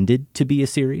intended to be a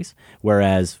series,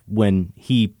 whereas when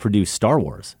he produced Star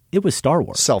Wars, it was Star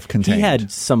Wars. Self-contained. He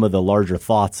had some of the larger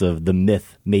thoughts of the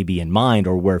myth maybe in mind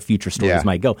or where future stories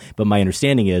might go. But my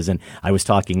understanding is, and I was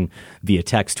talking via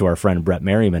text to our friend Brett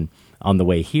Merriman on the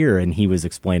way here, and he was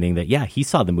explaining that, he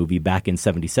saw the movie back in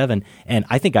 77, and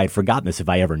I think I'd forgotten this if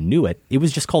I ever knew it. It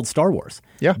was just called Star Wars.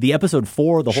 Yeah. The episode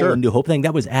 4, the whole New Hope thing,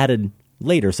 that was added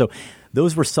later. So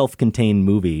those were self-contained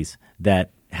movies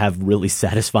that have really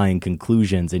satisfying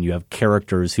conclusions, and you have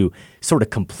characters who sort of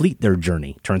complete their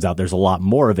journey. Turns out there's a lot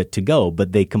more of it to go,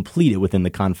 but they complete it within the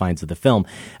confines of the film.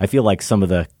 I feel like some of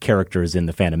the characters in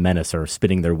The Phantom Menace are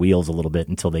spinning their wheels a little bit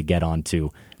until they get on to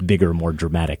bigger, more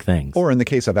dramatic things. Or in the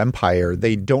case of Empire,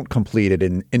 they don't complete it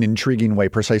in an intriguing way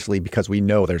precisely because we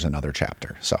know there's another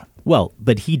chapter. Well,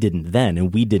 but he didn't then,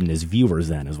 and we didn't as viewers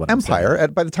then, is what Empire, I'm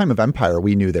saying. By the time of Empire,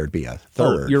 we knew there'd be a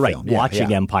third you're right. film.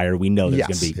 Watching Empire, we know there's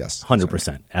going to be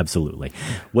 100%. Absolutely.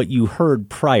 What you heard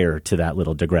prior to that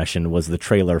little digression was the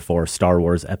trailer for Star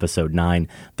Wars Episode 9,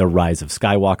 The Rise of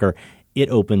Skywalker. It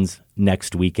opens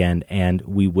next weekend, and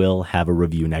we will have a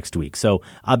review next week. So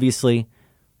obviously,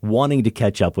 wanting to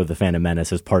catch up with The Phantom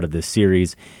Menace as part of this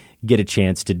series, get a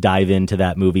chance to dive into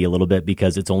that movie a little bit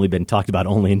because it's only been talked about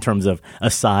only in terms of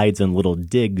asides and little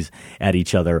digs at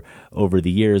each other over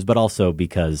the years, but also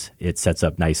because it sets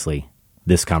up nicely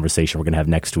this conversation we're going to have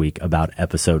next week about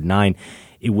Episode 9.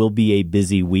 It will be a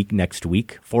busy week next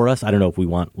week for us. I don't know if we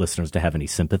want listeners to have any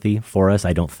sympathy for us.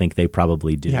 I don't think they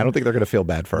probably do. Yeah, I don't think they're going to feel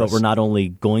bad for us. But we're not only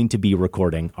going to be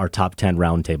recording our top 10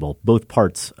 roundtable, both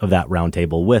parts of that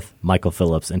roundtable with Michael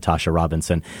Phillips and Tasha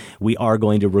Robinson. We are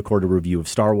going to record a review of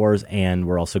Star Wars, and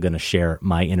we're also going to share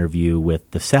my interview with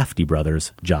the Safdie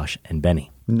brothers, Josh and Benny.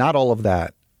 Not all of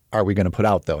that are we going to put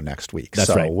out, though, next week.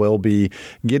 That's right. We'll be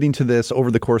getting to this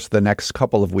over the course of the next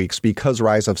couple of weeks because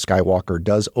Rise of Skywalker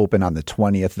does open on the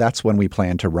 20th. That's when we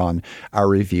plan to run our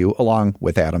review, along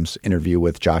with Adam's interview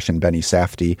with Josh and Benny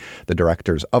Safdie, the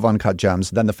directors of Uncut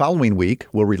Gems. Then the following week,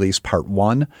 we'll release part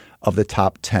 1 of the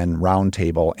top 10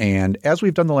 roundtable. And as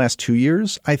we've done the last 2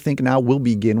 years, I think now we'll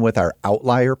begin with our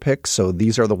outlier picks. So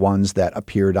these are the ones that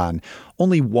appeared on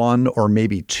only 1 or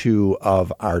maybe 2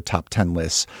 of our top 10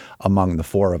 lists among the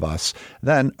 4 of us.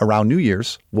 Then around New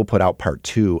Year's, we'll put out part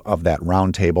 2 of that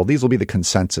roundtable. These will be the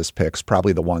consensus picks,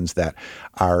 probably the ones that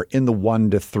are in the 1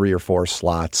 to 3 or 4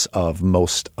 slots of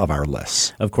most of our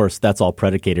lists. Of course, that's all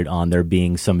predicated on there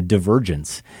being some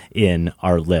divergence in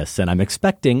our lists. And I'm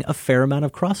expecting a fair amount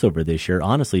of crossover this year,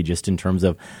 honestly, just in terms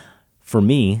of, for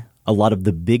me, a lot of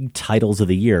the big titles of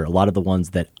the year, a lot of the ones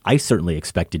that I certainly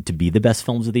expected to be the best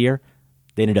films of the year,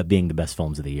 they ended up being the best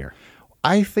films of the year.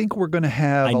 I think we're going to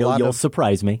have I know you'll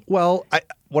surprise me. Well,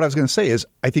 what I was going to say is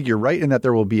I think you're right in that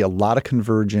there will be a lot of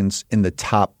convergence in the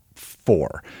top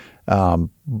 4.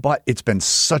 But it's been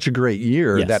such a great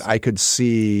year that I could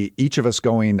see each of us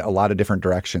going a lot of different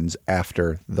directions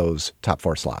after those top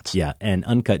 4 slots. Yeah, and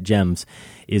Uncut Gems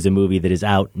is a movie that is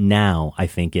out now, I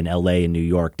think, in L.A. and New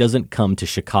York. Doesn't come to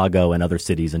Chicago and other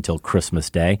cities until Christmas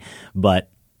Day, but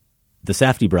the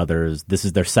Safdie brothers, this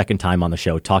is their second time on the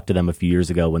show. Talked to them a few years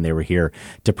ago when they were here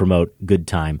to promote Good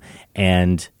Time.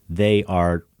 And they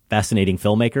are fascinating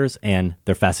filmmakers, and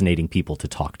they're fascinating people to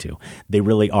talk to. They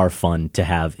really are fun to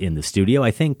have in the studio. I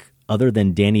think other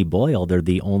than Danny Boyle, they're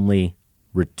the only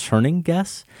returning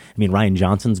guests. I mean, Rian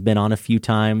Johnson's been on a few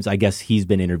times. I guess he's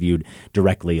been interviewed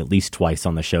directly at least twice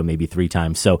on the show, maybe 3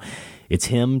 times. So it's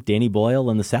him, Danny Boyle,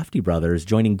 and the Safdie brothers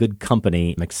joining good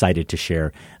company. I'm excited to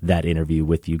share that interview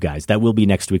with you guys. That will be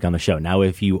next week on the show. Now,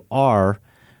 if you are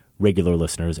regular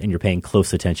listeners and you're paying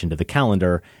close attention to the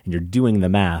calendar and you're doing the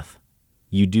math,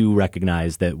 you do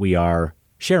recognize that we are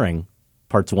sharing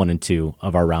parts 1 and 2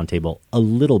 of our roundtable a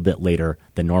little bit later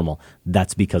than normal.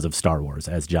 That's because of Star Wars,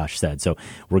 as Josh said. So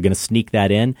we're going to sneak that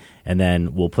in, and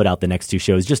then we'll put out the next 2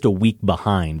 shows just a week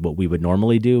behind what we would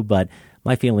normally do. But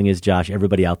my feeling is, Josh,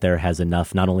 everybody out there has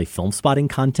enough not only film spotting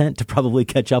content to probably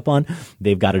catch up on,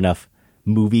 they've got enough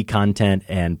movie content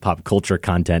and pop culture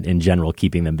content in general,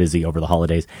 keeping them busy over the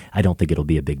holidays. I don't think it'll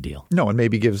be a big deal. No, and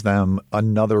maybe gives them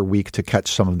another week to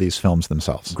catch some of these films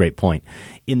themselves. Great point.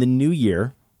 In the new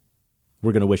year,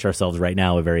 we're going to wish ourselves right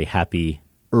now a very happy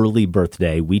early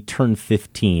birthday. We turn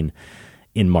 15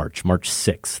 in March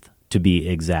 6th to be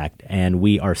exact, and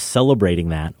we are celebrating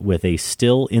that with a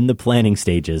still in the planning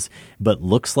stages, but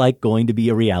looks like going to be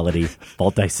a reality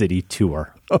Multi-City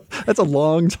tour. Oh, that's a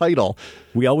long title.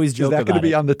 We always joke about it. Is that going to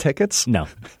be on the tickets? No.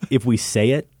 If we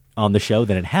say it on the show,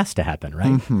 then it has to happen,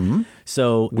 right? Mm-hmm.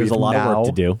 So there's a lot of work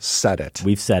to do.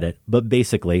 We've said it. But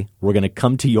basically, we're going to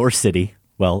come to your city.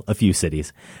 Well, a few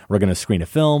cities. We're going to screen a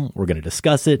film. We're going to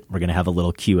discuss it. We're going to have a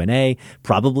little Q&A,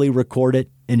 probably record it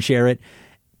and share it.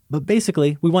 But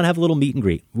basically, we want to have a little meet and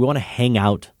greet. We want to hang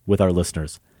out with our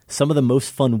listeners. Some of the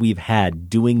most fun we've had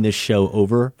doing this show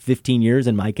over 15 years,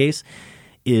 in my case,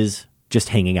 is just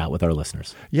hanging out with our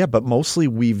listeners. Yeah, but mostly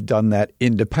we've done that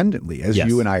independently as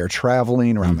you and I are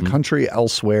traveling around the country,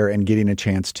 elsewhere, and getting a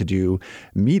chance to do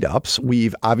meetups.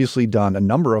 We've obviously done a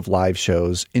number of live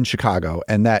shows in Chicago,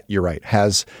 and that, you're right,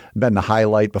 has been the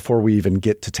highlight before we even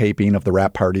get to taping of the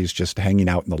wrap parties, just hanging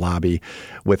out in the lobby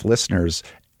with listeners.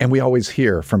 And we always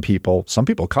hear from people, some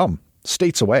people come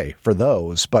states away for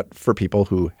those, but for people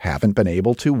who haven't been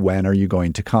able to, when are you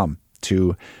going to come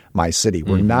to my city?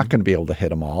 We're not going to be able to hit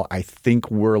them all. I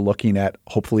think we're looking at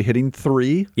hopefully hitting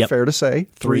 3, fair to say.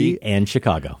 3 and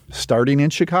Chicago. Starting in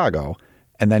Chicago,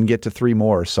 and then get to 3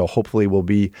 more. So hopefully we'll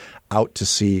be out to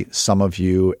see some of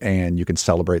you, and you can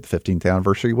celebrate the 15th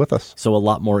anniversary with us. So a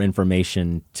lot more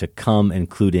information to come,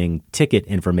 including ticket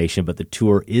information, but the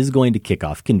tour is going to kick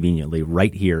off conveniently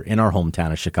right here in our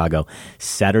hometown of Chicago.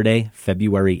 Saturday,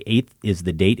 February 8th is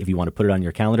the date if you want to put it on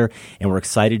your calendar, and we're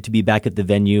excited to be back at the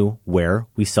venue where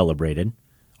we celebrated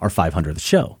our 500th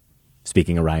show.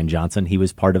 Speaking of Ryan Johnson, he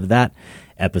was part of that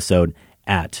episode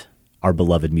at our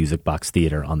beloved Music Box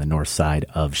Theater on the north side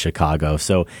of Chicago.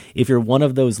 So if you're one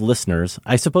of those listeners,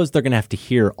 I suppose they're going to have to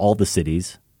hear all the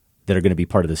cities that are going to be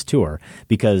part of this tour,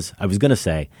 because I was going to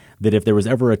say that if there was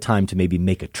ever a time to maybe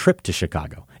make a trip to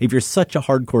Chicago, if you're such a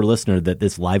hardcore listener that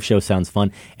this live show sounds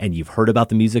fun and you've heard about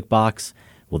the Music Box,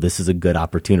 well, this is a good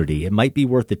opportunity. It might be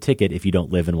worth the ticket if you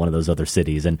don't live in one of those other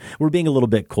cities. And we're being a little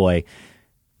bit coy.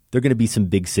 There are going to be some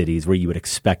big cities where you would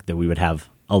expect that we would have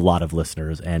a lot of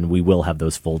listeners, and we will have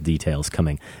those full details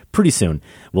coming pretty soon.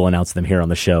 We'll announce them here on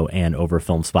the show and over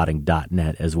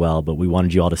filmspotting.net as well, but we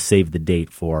wanted you all to save the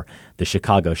date for the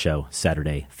Chicago show,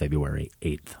 Saturday, February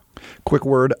 8th. Quick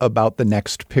word about the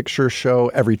Next Picture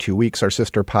Show. Every 2 weeks, our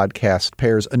sister podcast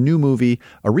pairs a new movie,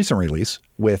 a recent release,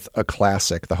 with a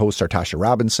classic. The hosts are Tasha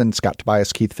Robinson, Scott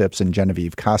Tobias, Keith Phipps, and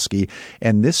Genevieve Koski.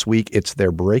 And this week, it's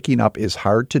their Breaking Up is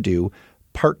Hard to Do,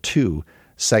 Part 2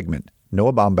 segment.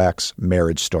 Noah Baumbach's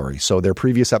Marriage Story. So their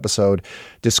previous episode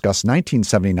discussed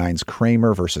 1979's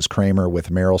Kramer versus Kramer with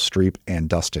Meryl Streep and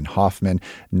Dustin Hoffman.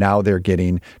 Now they're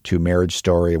getting to Marriage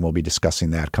Story, and we'll be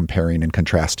discussing that, comparing and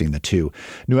contrasting the two.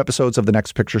 New episodes of The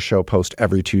Next Picture Show post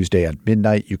every Tuesday at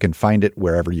midnight. You can find it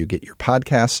wherever you get your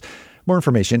podcasts. More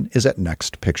information is at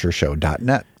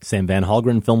nextpictureshow.net. Sam Van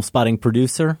Halgren, film spotting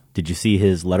producer. Did you see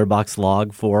his letterbox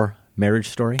log for Marriage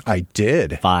Story? I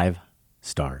did. 5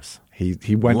 stars.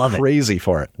 He went crazy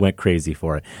for it. Went crazy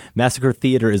for it. Massacre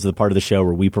Theater is the part of the show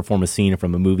where we perform a scene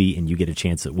from a movie and you get a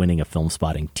chance at winning a Film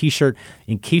Spotting t-shirt.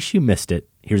 In case you missed it,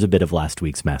 here's a bit of last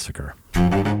week's Massacre.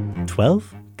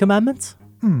 12 commandments?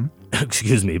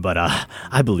 Excuse me, but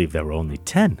I believe there were only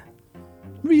 10.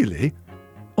 Really?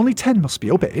 Only 10 must be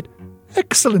obeyed?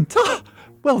 Excellent.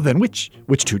 Well then, which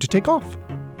 2 to take off?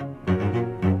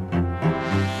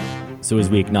 So as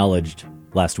we acknowledged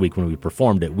last week when we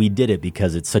performed it, we did it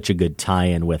because it's such a good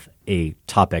tie-in with a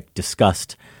topic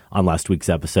discussed on last week's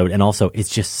episode. And also, it's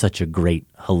just such a great,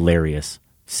 hilarious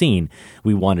scene.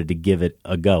 We wanted to give it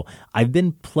a go. I've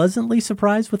been pleasantly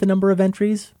surprised with the number of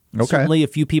entries. Okay. Certainly a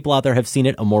few people out there have seen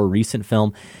it, a more recent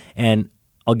film. And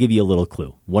I'll give you a little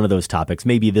clue. One of those topics,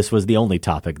 maybe this was the only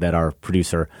topic that our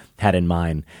producer had in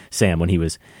mind, Sam, when he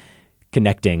was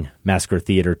connecting Massacre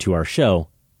Theater to our show.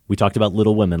 We talked about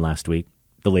Little Women last week.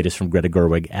 The latest from Greta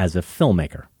Gerwig as a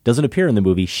filmmaker. Doesn't appear in the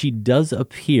movie. She does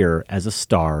appear as a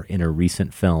star in a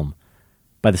recent film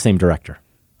by the same director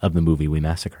of the movie we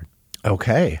massacred.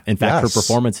 Okay. In fact, her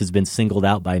performance has been singled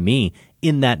out by me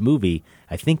in that movie,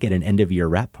 I think at an end-of-year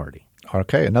wrap party.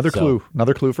 Okay, another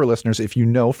clue for listeners. If you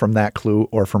know from that clue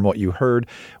or from what you heard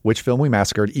which film we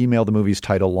massacred, email the movie's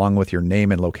title along with your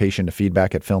name and location to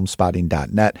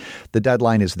feedback@filmspotting.net. The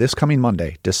deadline is this coming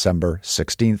Monday, December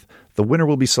 16th. The winner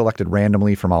will be selected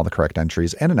randomly from all the correct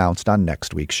entries and announced on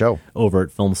next week's show. Over at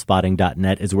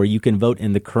filmspotting.net is where you can vote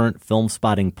in the current Film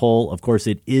Spotting poll. Of course,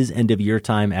 it is end of year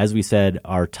time. As we said,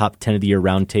 our top 10 of the year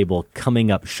roundtable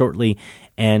coming up shortly,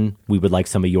 and we would like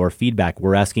some of your feedback.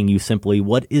 We're asking you simply,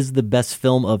 what is the best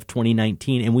film of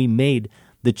 2019? And we made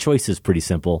the choices pretty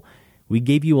simple. We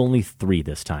gave you only 3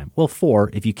 this time. Well, 4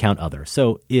 if you count others.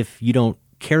 So if you don't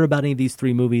care about any of these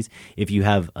 3 movies, if you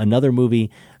have another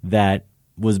movie that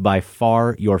was by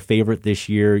far your favorite this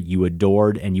year, you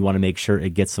adored, and you want to make sure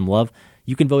it gets some love,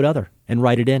 you can vote other and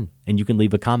write it in, and you can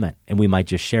leave a comment, and we might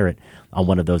just share it on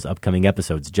one of those upcoming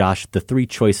episodes. Josh, the 3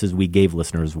 choices we gave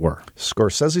listeners were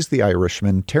Scorsese's The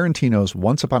Irishman, Tarantino's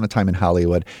Once Upon a Time in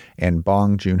Hollywood, and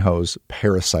Bong Joon-ho's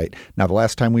Parasite. Now, the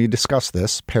last time we discussed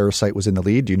this, Parasite was in the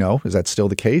lead. Do you know? Is that still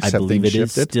the case? I believe it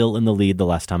is still in the lead the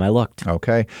last time I looked.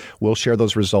 Okay. We'll share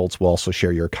those results. We'll also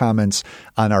share your comments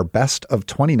on our Best of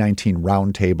 2019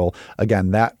 roundtable.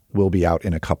 Again, that will be out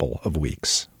in a couple of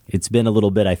weeks. It's been a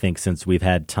little bit, I think, since we've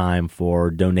had time for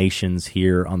donations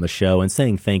here on the show and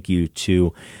saying thank you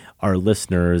to our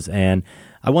listeners. And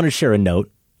I want to share a note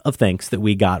of thanks that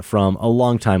we got from a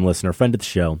longtime listener, friend of the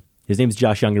show. His name's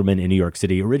Josh Youngerman in New York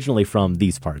City, originally from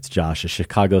these parts, Josh, a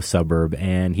Chicago suburb.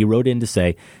 And he wrote in to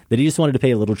say that he just wanted to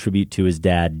pay a little tribute to his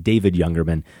dad, David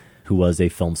Youngerman, who was a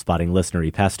Film Spotting listener.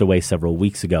 He passed away several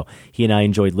weeks ago. He and I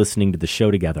enjoyed listening to the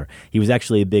show together. He was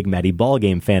actually a big Matty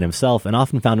Ballgame fan himself and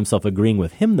often found himself agreeing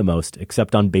with him the most,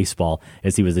 except on baseball,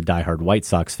 as he was a diehard White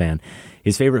Sox fan.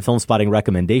 His favorite Film Spotting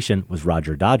recommendation was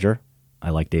Roger Dodger.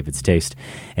 I like David's taste.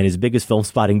 And his biggest Film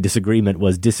Spotting disagreement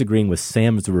was disagreeing with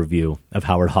Sam's review of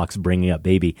Howard Hawks' Bringing Up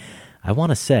Baby. I want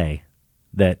to say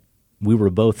that we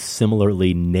were both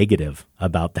similarly negative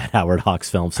about that Howard Hawks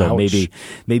film, so maybe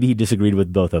he disagreed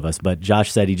with both of us. But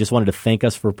Josh said he just wanted to thank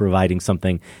us for providing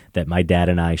something that my dad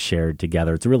and I shared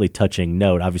together. It's a really touching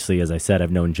note. Obviously, as I said,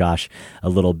 I've known Josh a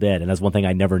little bit, and that's one thing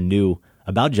I never knew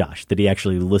about Josh, that he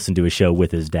actually listened to his show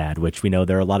with his dad, which we know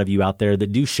there are a lot of you out there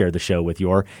that do share the show with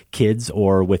your kids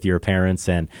or with your parents,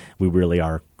 and we really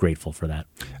are grateful for that.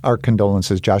 Our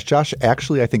condolences, Josh. Josh,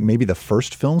 actually, I think maybe the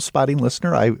first Film Spotting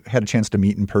listener I had a chance to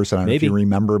meet in person. I don't know if you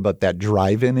remember, but that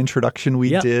drive-in introduction we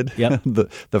did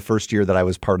the first year that I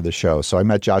was part of the show. So I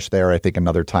met Josh there, I think,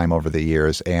 another time over the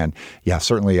years. And yeah,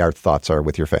 certainly our thoughts are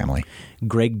with your family.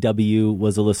 Greg W.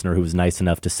 was a listener who was nice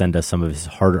enough to send us some of his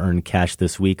hard-earned cash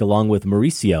this week, along with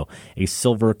Mauricio, a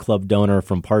Silver Club donor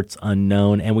from parts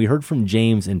unknown. And we heard from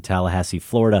James in Tallahassee,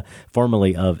 Florida,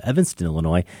 formerly of Evanston,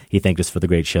 Illinois. He thanked us for the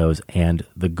great shows and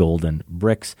the golden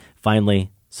bricks.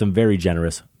 Finally, some very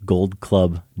generous Gold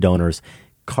Club donors,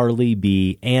 Carly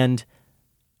B. and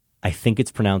I think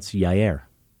it's pronounced Yair.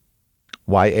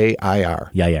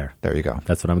 Y-A-I-R. Yair. There you go.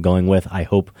 That's what I'm going with. I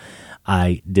hope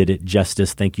I did it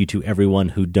justice. Thank you to everyone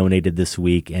who donated this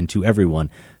week and to everyone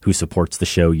who supports the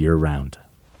show year-round.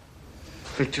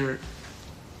 Victor,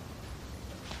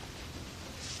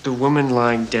 the woman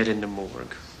lying dead in the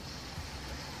morgue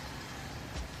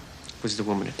was the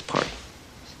woman at the party.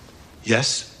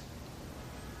 Yes?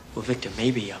 Well, Victor,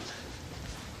 maybe I'm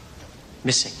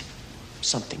missing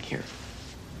something here.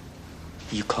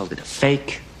 You called it a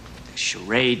fake, a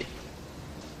charade.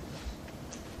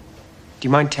 Do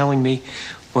you mind telling me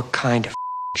what kind of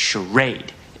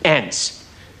charade ends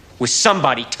with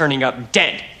somebody turning up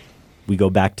dead? We go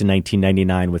back to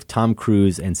 1999 with Tom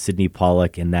Cruise and Sidney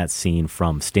Pollack in that scene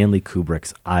from Stanley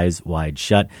Kubrick's Eyes Wide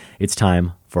Shut. It's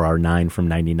time for our 9 from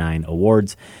 99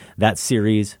 awards. That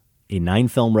series, a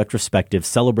 9-film retrospective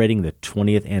celebrating the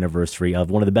 20th anniversary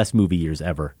of one of the best movie years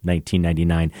ever,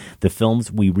 1999. The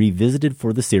films we revisited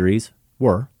for the series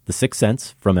were The Sixth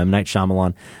Sense from M. Night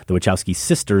Shyamalan, The Wachowski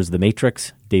Sisters, The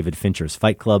Matrix, David Fincher's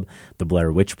Fight Club, The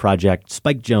Blair Witch Project,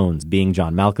 Spike Jonze being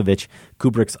John Malkovich,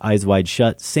 Kubrick's Eyes Wide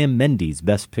Shut, Sam Mendes'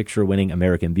 Best Picture-winning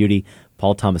American Beauty,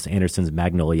 Paul Thomas Anderson's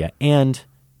Magnolia, and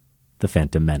The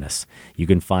Phantom Menace. You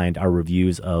can find our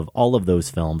reviews of all of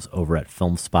those films over at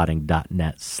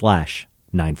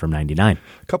filmspotting.net/9 from 99.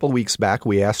 A couple of weeks back,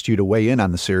 we asked you to weigh in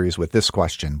on the series with this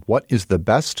question. What is the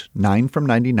best 9 from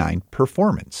 99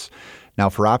 performance? Now,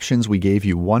 for options, we gave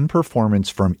you one performance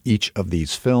from each of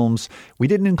these films. We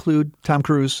didn't include Tom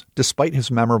Cruise, despite his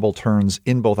memorable turns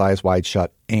in both Eyes Wide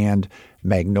Shut and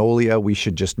Magnolia. We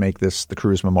should just make this the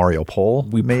Cruise Memorial poll.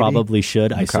 We probably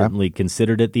should. Okay. I certainly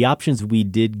considered it. The options we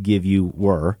did give you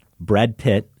were Brad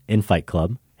Pitt in Fight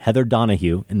Club, Heather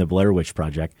Donahue in The Blair Witch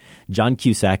Project, John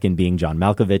Cusack in Being John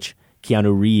Malkovich,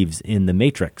 Keanu Reeves in The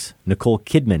Matrix, Nicole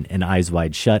Kidman in Eyes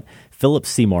Wide Shut, Philip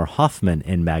Seymour Hoffman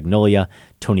in Magnolia,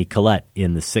 Toni Collette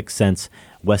in The Sixth Sense,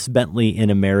 Wes Bentley in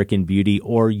American Beauty,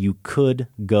 or you could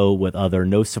go with other.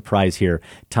 No surprise here,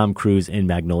 Tom Cruise in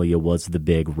Magnolia was the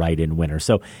big write-in winner.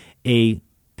 So a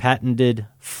patented,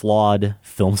 flawed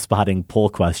film spotting poll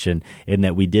question in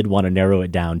that we did want to narrow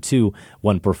it down to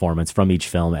one performance from each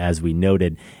film, as we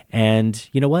noted. And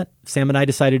you know what? Sam and I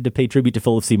decided to pay tribute to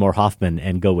Philip Seymour Hoffman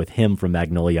and go with him from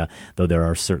Magnolia, though there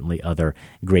are certainly other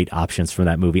great options from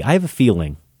that movie. I have a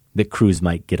feeling that Cruise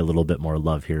might get a little bit more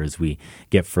love here as we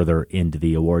get further into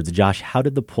the awards. Josh, how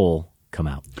did the poll come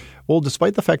out? Well,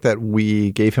 despite the fact that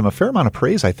we gave him a fair amount of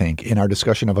praise, I think, in our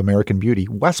discussion of American Beauty,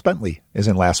 Wes Bentley is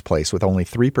in last place with only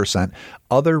 3%.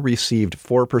 Other received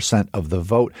 4% of the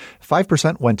vote.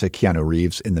 5% went to Keanu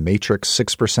Reeves in The Matrix,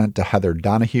 6% to Heather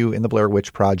Donahue in The Blair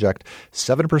Witch Project,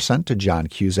 7% to John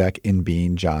Cusack in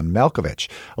Being John Malkovich.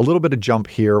 A little bit of jump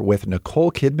here with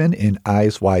Nicole Kidman in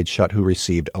Eyes Wide Shut, who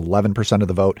received 11% of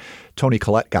the vote. Toni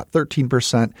Collette got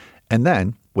 13%. And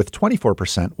then, with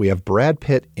 24%, we have Brad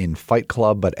Pitt in Fight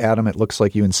Club. But Adam, it looks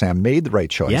like you and Sam made the right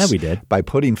choice. Yeah, we did. By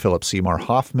putting Philip Seymour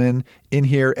Hoffman in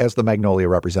here as the Magnolia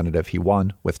representative. He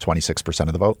won with 26%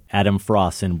 of the vote. Adam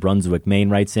Frost in Brunswick, Maine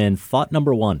writes in, thought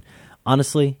number one.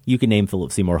 Honestly, you can name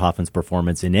Philip Seymour Hoffman's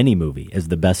performance in any movie as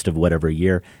the best of whatever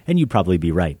year, and you'd probably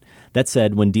be right. That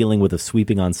said, when dealing with a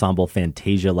sweeping ensemble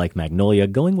fantasia like Magnolia,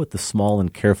 going with the small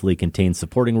and carefully contained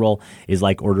supporting role is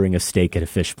like ordering a steak at a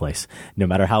fish place. No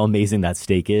matter how amazing that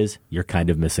steak is, you're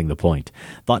kind of missing the point.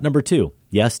 Thought number two.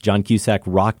 Yes, John Cusack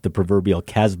rocked the proverbial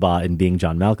Casbah in Being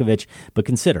John Malkovich, but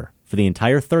consider, for the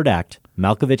entire third act,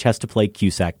 Malkovich has to play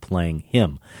Cusack playing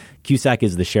him. Cusack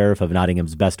is the sheriff of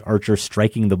Nottingham's best archer,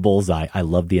 striking the bullseye. I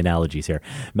love the analogies here.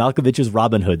 Malkovich is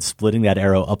Robin Hood, splitting that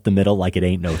arrow up the middle like it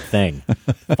ain't no thing.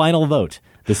 Final vote.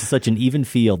 This is such an even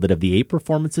field that of the 8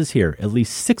 performances here, at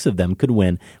least 6 of them could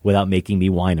win without making me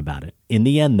whine about it. In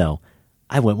the end, though,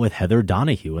 I went with Heather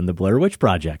Donahue in The Blair Witch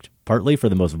Project, partly for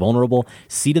the most vulnerable,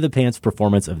 seat-of-the-pants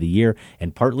performance of the year,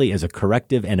 and partly as a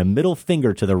corrective and a middle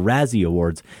finger to the Razzie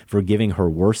Awards for giving her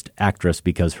worst actress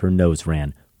because her nose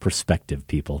ran. Perspective,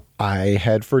 people. I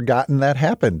had forgotten that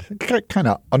happened. It kind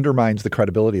of undermines the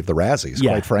credibility of the Razzies,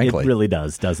 quite frankly. It really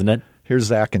does, doesn't it? Here's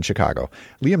Zach in Chicago.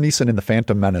 Liam Neeson in The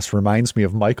Phantom Menace reminds me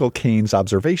of Michael Caine's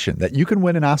observation that you can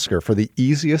win an Oscar for the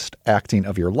easiest acting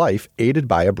of your life, aided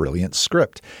by a brilliant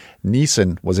script.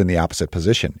 Neeson was in the opposite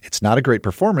position. It's not a great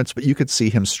performance, but you could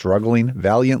see him struggling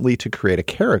valiantly to create a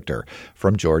character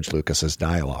from George Lucas's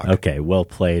dialogue. Okay, well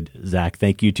played, Zach.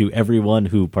 Thank you to everyone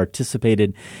who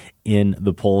participated in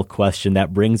the poll question.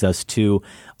 That brings us to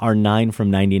our 9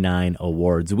 from 99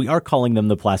 awards. We are calling them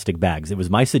the plastic bags. It was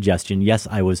my suggestion. Yes,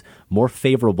 I was more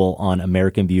favorable on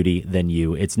American Beauty than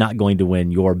you. It's not going to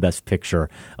win your Best Picture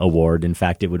award. In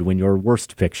fact, it would win your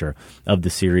Worst Picture of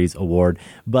the series award.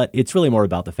 But it's really more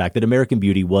about the fact that American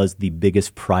Beauty was the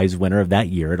biggest prize winner of that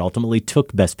year. It ultimately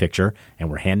took Best Picture, and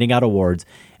we're handing out awards.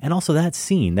 And also that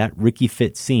scene, that Ricky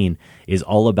Fit scene, is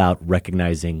all about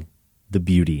recognizing the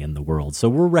beauty in the world. So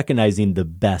we're recognizing the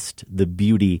best, the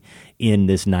beauty in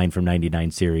this 9 from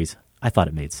 99 series. I thought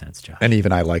it made sense, Josh. And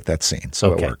even I like that scene,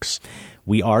 so It works.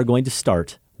 We are going to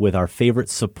start with our favorite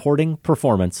supporting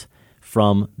performance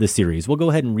from the series. We'll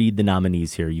go ahead and read the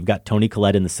nominees here. You've got Toni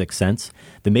Collette in The Sixth Sense.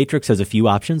 The Matrix has a few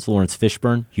options: Lawrence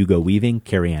Fishburne, Hugo Weaving,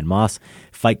 Carrie-Anne Moss.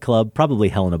 Fight Club, probably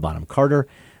Helena Bonham Carter.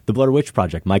 The Blair Witch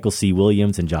Project, Michael C.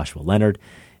 Williams and Joshua Leonard.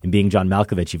 In Being John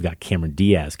Malkovich, you've got Cameron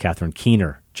Diaz, Catherine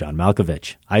Keener, John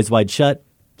Malkovich. Eyes Wide Shut,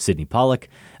 Sidney Pollack.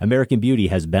 American Beauty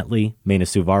has Bentley, Mena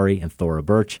Suvari, and Thora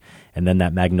Birch. And then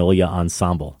that Magnolia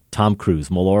ensemble: Tom Cruise,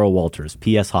 Melora Walters,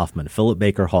 P.S. Hoffman, Philip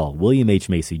Baker Hall, William H.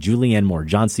 Macy, Julianne Moore,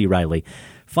 John C. Reilly.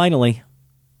 Finally,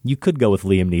 you could go with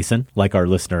Liam Neeson, like our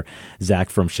listener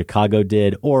Zach from Chicago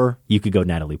did, or you could go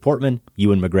Natalie Portman,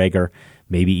 Ewan McGregor,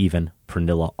 maybe even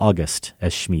Pernilla August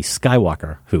as Shmi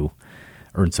Skywalker, who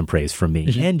earned some praise from me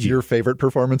and you. Your favorite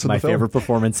performance in the film? My favorite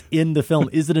performance in the film.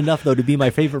 Is it enough, though, to be my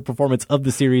favorite performance of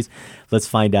the series? Let's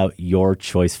find out your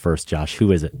choice first, Josh.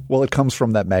 Who is it? Well, it comes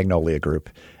from that Magnolia group.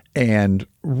 And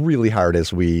really hard,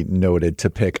 as we noted, to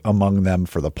pick among them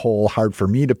for the poll. Hard for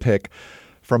me to pick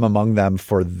from among them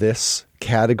for this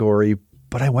category.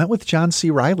 But I went with John C.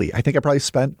 Reilly. I think I probably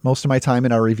spent most of my time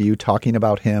in our review talking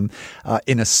about him.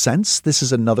 In a sense, this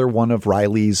is another one of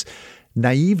Reilly's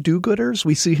naive do-gooders.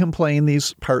 We see him playing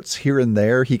these parts here and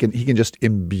there. He can just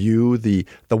imbue the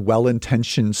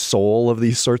well-intentioned soul of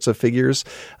these sorts of figures.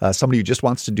 Somebody who just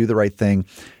wants to do the right thing.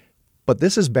 But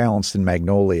this is balanced in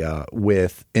Magnolia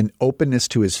with an openness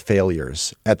to his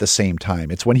failures at the same time.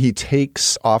 It's when he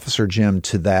takes Officer Jim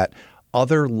to that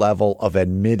other level of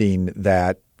admitting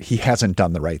that he hasn't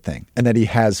done the right thing and that he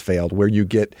has failed, where you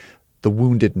get the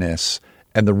woundedness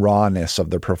and the rawness of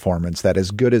the performance that,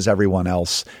 as good as everyone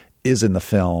else is in the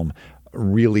film,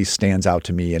 really stands out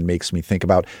to me and makes me think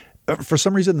about. For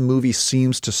some reason, the movie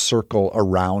seems to circle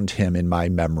around him in my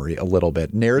memory a little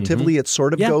bit. Narratively, it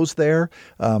sort of goes there.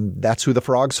 That's who the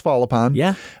frogs fall upon.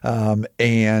 Yeah.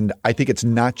 And I think it's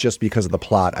not just because of the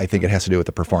plot. I think it has to do with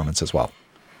the performance as well.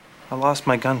 I lost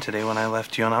my gun today when I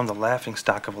left you, and I'm the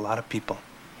laughingstock of a lot of people.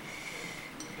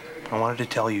 I wanted to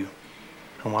tell you.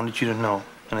 I wanted you to know,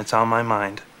 and it's on my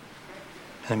mind.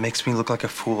 And it makes me look like a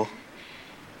fool.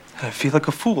 And I feel like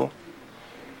a fool.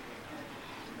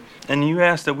 And you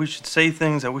asked that we should say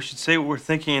things, that we should say what we're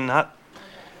thinking and not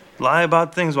lie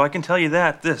about things. Well, I can tell you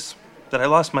that I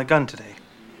lost my gun today.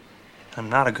 I'm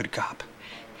not a good cop.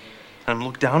 I'm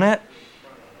looked down at,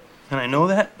 and I know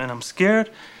that, and I'm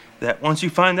scared that once you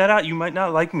find that out, you might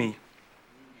not like me.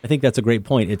 I think that's a great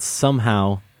point. It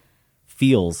somehow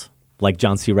feels like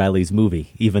John C. Reilly's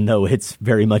movie, even though it's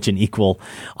very much an equal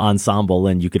ensemble,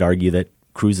 and you could argue that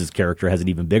Cruise's character has an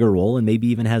even bigger role and maybe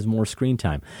even has more screen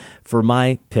time. For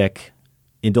my pick,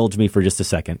 indulge me for just a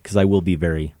second, because I will be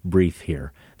very brief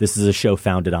here. This is a show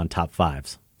founded on top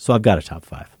fives, so I've got a top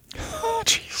five.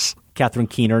 Jeez. Catherine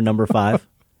Keener, number 5.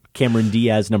 Cameron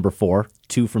Diaz, number 4.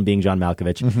 2 from Being John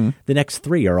Malkovich. The next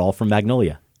 3 are all from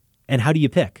Magnolia. And how do you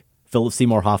pick? Philip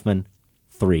Seymour Hoffman,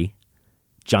 3.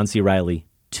 John C. Reilly,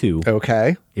 2.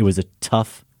 Okay. It was a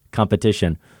tough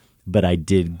competition, but I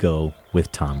did go with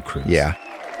Tom Cruise. Yeah.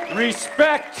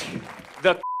 Respect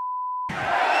the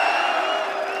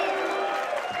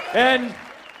and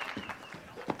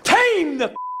tame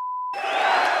the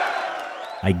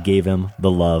I gave him the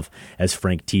love as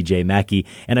Frank T.J. Mackey,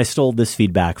 and I stole this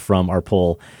feedback from our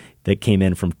poll that came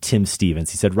in from Tim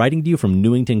Stevens. He said, writing to you from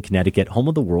Newington, Connecticut, home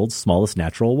of the world's smallest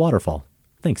natural waterfall.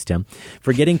 Thanks, Tim.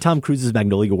 For getting Tom Cruise's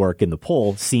Magnolia work in the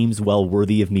poll seems well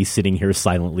worthy of me sitting here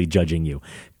silently judging you.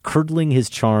 Curdling his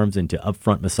charms into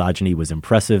upfront misogyny was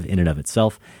impressive in and of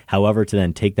itself. However, to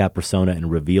then take that persona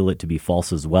and reveal it to be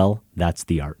false as well, that's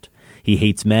the art. He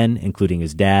hates men, including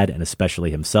his dad and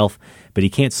especially himself, but he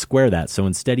can't square that, so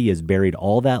instead he has buried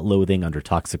all that loathing under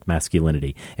toxic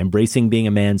masculinity, embracing being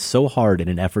a man so hard in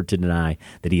an effort to deny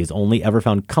that he has only ever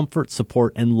found comfort,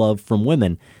 support, and love from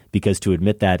women, because to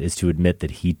admit that is to admit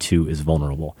that he too is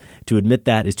vulnerable. To admit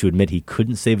that is to admit he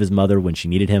couldn't save his mother when she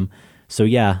needed him. So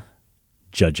yeah,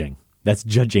 judging. That's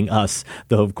judging us,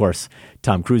 though, of course,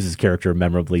 Tom Cruise's character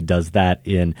memorably does that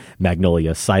in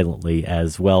Magnolia silently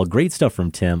as well. Great stuff from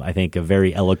Tim. I think a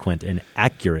very eloquent and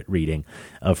accurate reading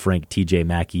of Frank T.J.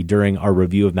 Mackey. During our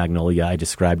review of Magnolia, I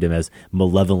described him as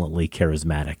malevolently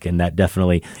charismatic, and that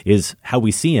definitely is how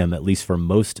we see him, at least for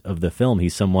most of the film.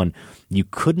 He's someone you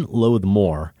couldn't loathe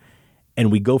more,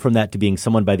 and we go from that to being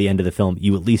someone by the end of the film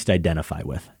you at least identify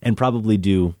with, and probably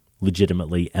do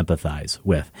legitimately empathize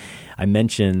with. I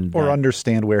mentioned or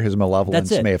understand where his malevolence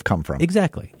may have come from.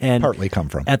 Exactly. And partly come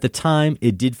from. At the time,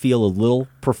 it did feel a little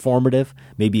performative,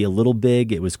 maybe a little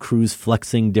big. It was Cruise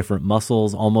flexing different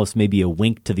muscles, almost maybe a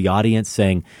wink to the audience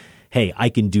saying, hey, I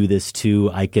can do this too.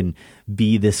 I can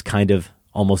be this kind of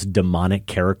almost demonic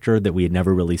character that we had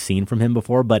never really seen from him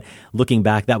before. But looking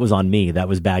back, that was on me. That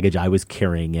was baggage I was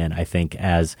carrying in, I think,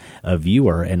 as a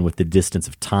viewer. And with the distance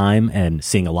of time and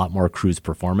seeing a lot more Cruise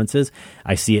performances,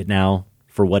 I see it now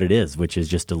for what it is, which is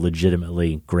just a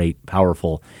legitimately great,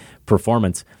 powerful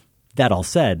performance. That all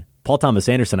said, Paul Thomas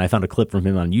Anderson, I found a clip from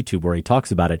him on YouTube where he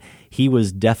talks about it. He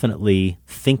was definitely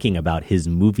thinking about his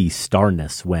movie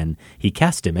starness when he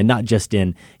cast him, and not just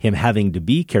in him having to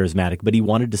be charismatic, but he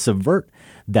wanted to subvert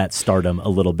that stardom a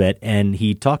little bit. And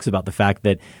he talks about the fact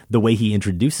that the way he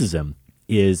introduces him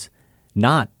is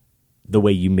not the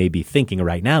way you may be thinking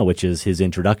right now, which is his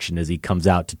introduction as he comes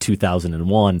out to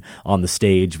 2001 on the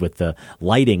stage with the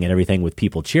lighting and everything with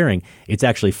people cheering. It's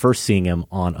actually first seeing him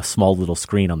on a small little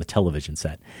screen on the television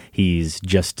set. He's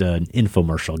just an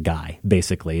infomercial guy,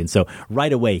 basically. And so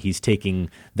right away, he's taking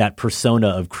that persona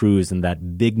of Cruise and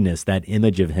that bigness, that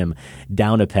image of him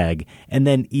down a peg. And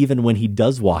then even when he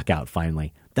does walk out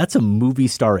finally, that's a movie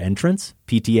star entrance.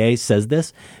 PTA says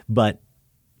this, but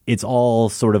it's all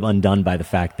sort of undone by the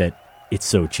fact that it's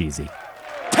so cheesy.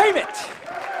 Tame it!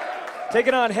 Take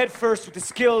it on head first with the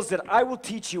skills that I will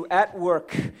teach you at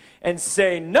work and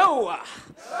say, no!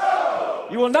 No!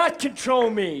 You will not control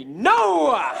me.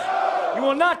 No! No! You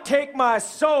will not take my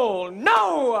soul.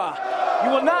 No! No! You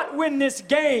will not win this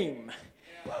game.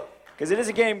 Because it is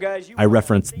a game, guys. I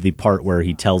referenced the part where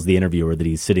he tells the interviewer that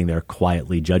he's sitting there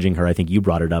quietly judging her. I think you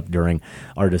brought it up during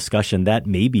our discussion. That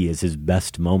maybe is his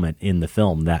best moment in the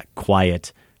film, that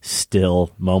quiet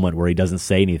still moment where he doesn't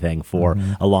say anything for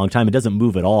a long time. It doesn't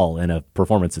move at all in a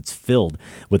performance that's filled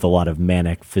with a lot of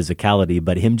manic physicality,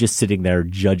 but him just sitting there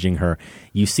judging her.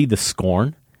 You see the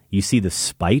scorn, you see the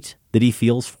spite that he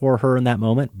feels for her in that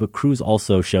moment, but Cruise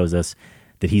also shows us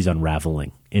that he's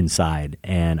unraveling inside.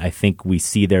 And I think we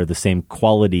see there the same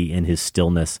quality in his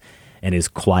stillness and his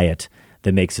quiet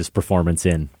that makes his performance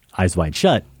in Eyes Wide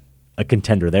Shut a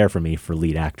contender there for me for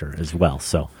lead actor as well.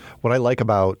 So what I like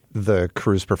about the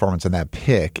Cruise performance in that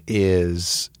pick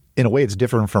is, in a way, it's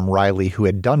different from Riley, who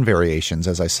had done variations,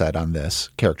 as I said, on this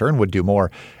character and would do more.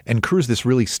 And Cruise, this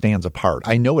really stands apart.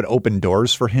 I know it opened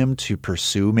doors for him to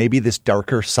pursue maybe this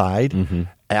darker side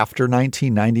after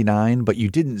 1999, but you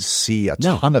didn't see a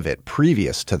ton of it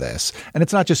previous to this. And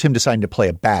it's not just him deciding to play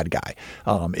a bad guy.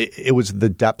 It was the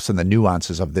depths and the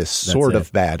nuances of this sort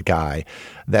of bad guy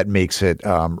that makes it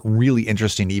really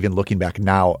interesting, even looking back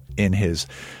now in his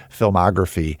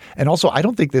filmography. And also, I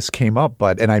don't think this came up,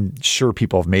 and I'm sure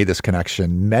people have made this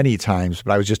connection many times,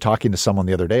 but I was just talking to someone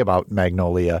the other day about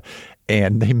Magnolia,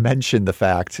 and they mentioned the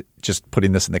fact, just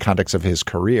putting this in the context of his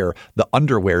career, the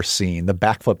underwear scene, the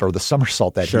backflip or the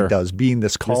somersault that he does, being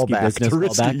this callback to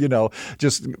risky,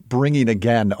 just bringing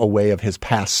again a way of his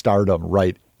past stardom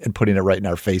right and putting it right in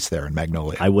our face there in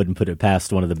Magnolia. I wouldn't put it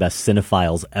past one of the best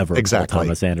cinephiles ever, Paul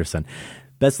Thomas Anderson.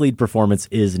 Best lead performance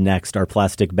is next. Our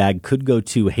plastic bag could go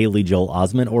to Haley Joel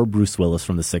Osment or Bruce Willis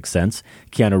from The Sixth Sense,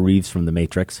 Keanu Reeves from The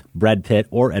Matrix, Brad Pitt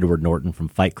or Edward Norton from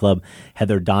Fight Club,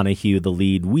 Heather Donahue, the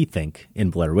lead, we think,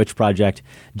 in Blair Witch Project,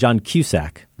 John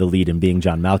Cusack, the lead in Being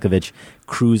John Malkovich,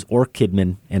 Cruise or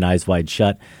Kidman in Eyes Wide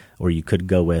Shut, or you could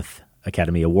go with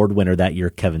Academy Award winner that year,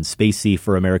 Kevin Spacey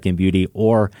for American Beauty,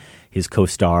 or his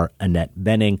co-star Annette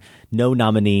Bening. No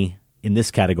nominee in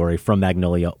this category from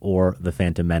Magnolia or The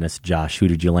Phantom Menace. Josh, who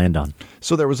did you land on?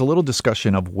 So there was a little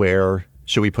discussion of where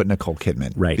should we put Nicole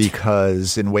Kidman? Right.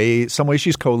 Because in some ways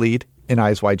she's co-lead in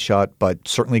Eyes Wide Shut, but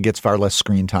certainly gets far less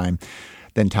screen time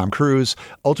than Tom Cruise.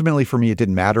 Ultimately, for me, it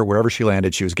didn't matter. Wherever she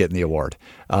landed, she was getting the award.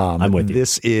 I'm with you.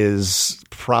 This is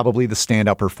probably the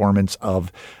standout performance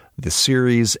of the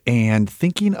series, and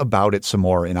thinking about it some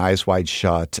more in Eyes Wide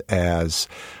Shut as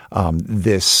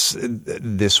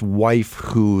this wife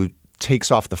who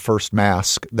takes off the first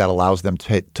mask that allows them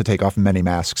to take off many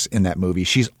masks in that movie.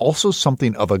 She's also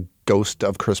something of a ghost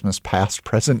of Christmas past,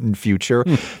 present, and future.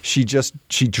 She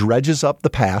dredges up the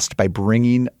past by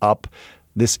bringing up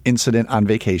this incident on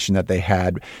vacation that they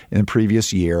had in the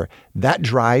previous year. That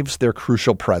drives their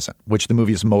crucial present, which the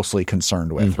movie is mostly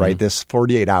concerned with, right? This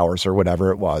 48 hours or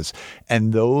whatever it was.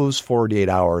 And those 48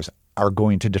 hours are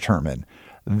going to determine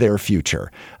their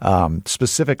future,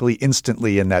 specifically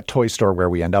instantly in that toy store where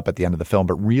we end up at the end of the film,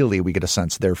 but really we get a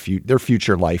sense of their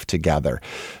future life together.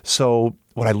 So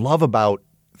what I love about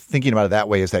thinking about it that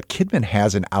way is that Kidman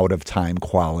has an out-of-time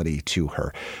quality to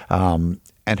her.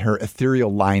 And her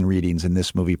ethereal line readings in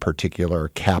this movie particular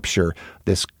capture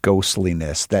this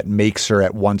ghostliness that makes her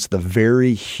at once the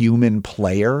very human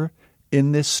player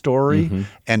in this story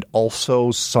and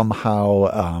also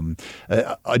somehow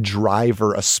a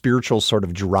driver, a spiritual sort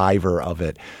of driver of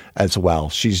it as well.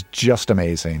 She's just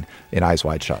amazing in Eyes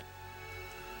Wide Shut.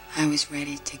 I was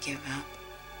ready to give up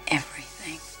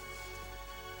everything.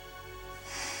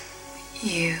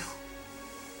 You.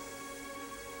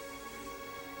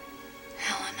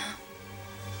 Helena.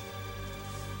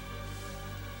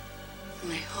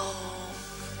 My whole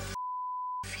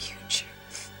future.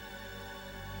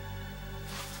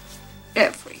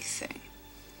 Everything.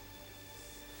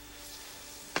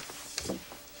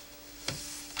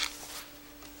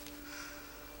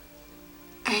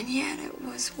 And yet it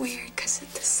was weird because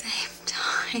at the same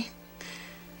time,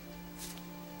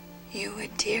 you were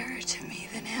dearer to me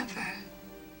than ever.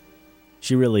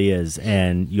 She really is,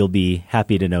 and you'll be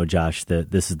happy to know, Josh,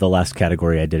 that this is the last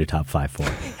category I did a top 5 for.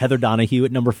 Heather Donahue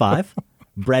at number 5.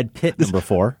 Brad Pitt, number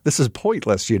 4. This is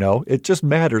pointless, It just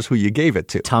matters who you gave it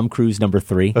to. Tom Cruise, number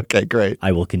 3. Okay, great.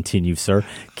 I will continue, sir.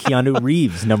 Keanu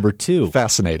Reeves, number 2.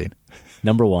 Fascinating.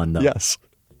 Number 1, though. Yes.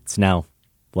 It's now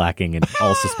lacking in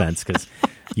all suspense because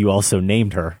you also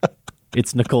named her.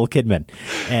 It's Nicole Kidman.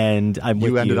 And I'm with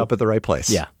you. You ended up at the right place.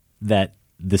 Yeah. That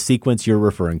the sequence you're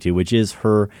referring to, which is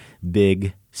her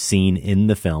big scene in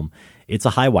the film, it's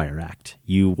a high wire act.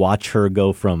 You watch her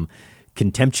go from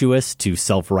contemptuous to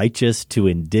self-righteous to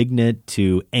indignant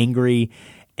to angry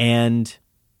and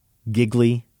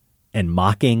giggly and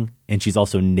mocking, and she's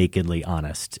also nakedly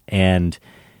honest. And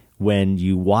when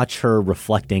you watch her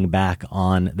reflecting back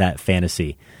on that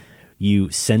fantasy, you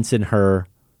sense in her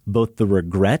both the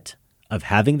regret of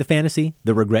having the fantasy,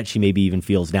 the regret she maybe even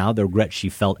feels now, the regret she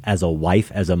felt as a wife,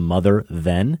 as a mother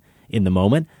then in the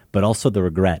moment, but also the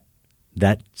regret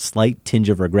that slight tinge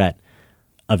of regret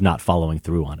of not following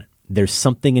through on it. There's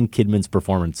something in Kidman's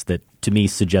performance that, to me,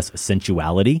 suggests a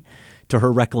sensuality to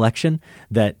her recollection,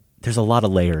 that there's a lot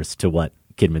of layers to what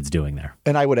Kidman's doing there.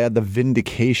 And I would add the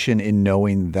vindication in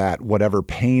knowing that whatever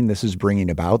pain this is bringing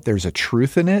about, there's a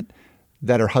truth in it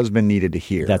that her husband needed to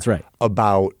hear. That's right.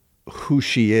 About who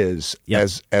she is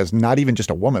as not even just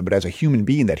a woman, but as a human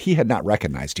being that he had not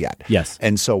recognized yet. Yes.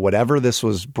 And so whatever this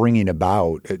was bringing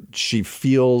about, she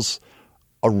feels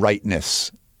a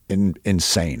rightness in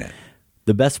saying it.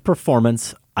 The best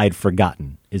performance I'd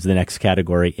forgotten is the next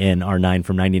category in our 9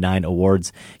 from 99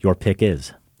 awards. Your pick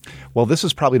is? Well, this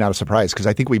is probably not a surprise because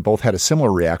I think we both had a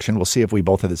similar reaction. We'll see if we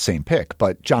both had the same pick.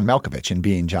 But John Malkovich, in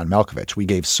Being John Malkovich, we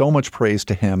gave so much praise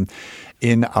to him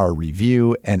in our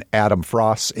review, and Adam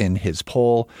Frost in his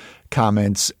poll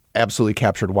comments absolutely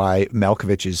captured why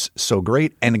Malkovich is so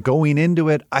great. And going into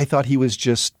it, I thought he was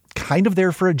just kind of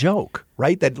there for a joke,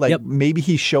 right? That maybe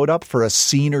he showed up for a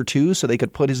scene or two so they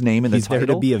could put his name in the title. He's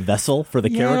there to be a vessel for the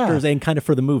characters and kind of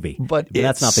for the movie. But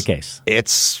that's not the case.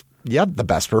 It's the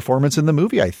best performance in the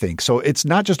movie, I think. So it's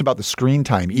not just about the screen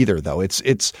time either, though.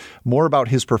 It's more about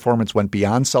his performance went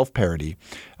beyond self-parody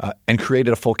and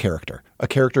created a full character, a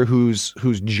character whose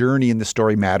journey in the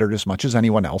story mattered as much as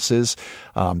anyone else's,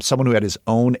 someone who had his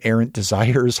own errant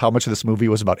desires. How much of this movie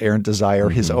was about errant desire,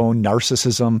 his own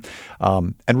narcissism,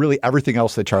 and really everything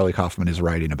else that Charlie Kaufman is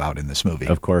writing about in this movie.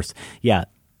 Of course. Yeah.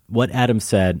 What Adam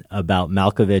said about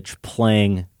Malkovich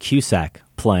playing Cusack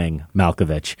playing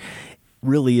Malkovich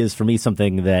really is, for me,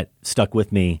 something that stuck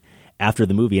with me after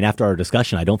the movie and after our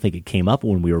discussion. I don't think it came up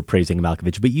when we were praising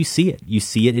Malkovich, but you see it. You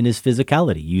see it in his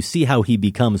physicality. You see how he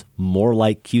becomes more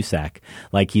like Cusack,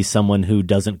 like he's someone who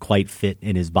doesn't quite fit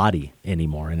in his body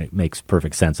anymore. And it makes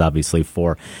perfect sense, obviously,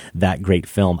 for that great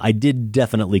film. I did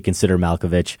definitely consider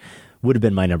Malkovich. Would have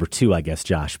been my number 2, I guess,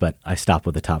 Josh, but I stopped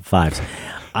with the top 5s.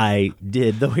 I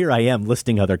did, though here I am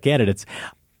listing other candidates.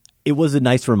 It was a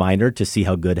nice reminder to see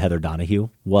how good Heather Donahue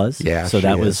was. Yeah, so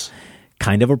that was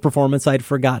kind of a performance I'd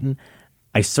forgotten.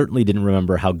 I certainly didn't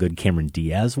remember how good Cameron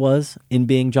Diaz was in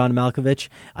Being John Malkovich.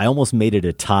 I almost made it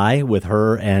a tie with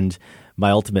her and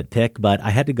my ultimate pick, but I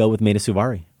had to go with Mena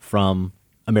Suvari from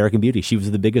American Beauty. She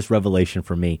was the biggest revelation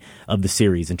for me of the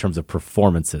series in terms of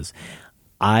performances.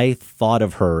 I thought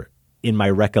of her in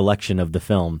my recollection of the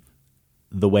film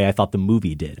the way I thought the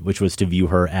movie did, which was to view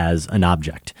her as an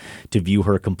object, to view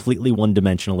her completely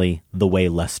one-dimensionally the way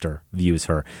Lester views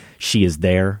her. She is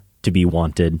there to be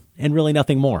wanted and really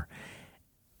nothing more.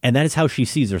 And that is how she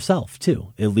sees herself,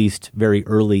 too, at least very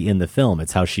early in the film.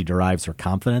 It's how she derives her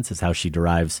confidence. It's how she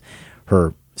derives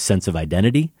her sense of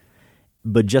identity.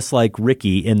 But just like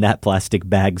Ricky in that plastic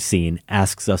bag scene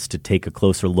asks us to take a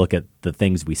closer look at the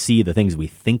things we see, the things we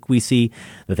think we see,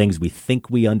 the things we think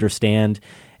we understand,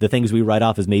 the things we write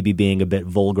off as maybe being a bit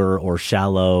vulgar or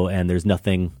shallow, and there's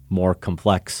nothing more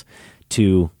complex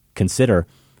to consider,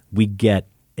 we get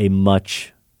a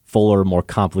much fuller, more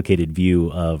complicated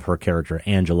view of her character,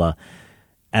 Angela,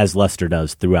 as Lester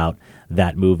does throughout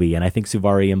that movie. And I think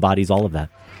Suvari embodies all of that.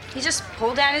 He just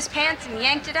pulled down his pants and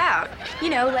yanked it out. You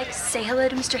know, like, say hello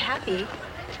to Mr. Happy.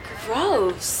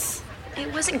 Gross.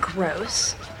 It wasn't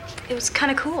gross. It was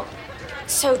kind of cool.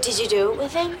 So, did you do it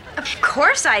with him? Of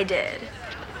course I did.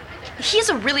 He's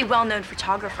a really well-known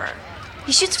photographer.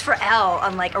 He shoots for Elle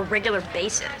on, like, a regular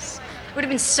basis. It would have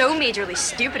been so majorly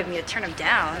stupid of me to turn him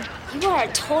down. You are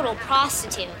a total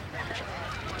prostitute.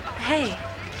 Hey,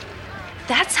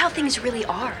 that's how things really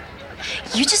are.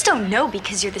 You just don't know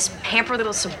because you're this pampered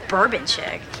little suburban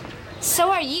chick.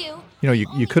 So are you. You know,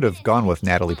 you could have gone with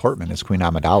Natalie Portman as Queen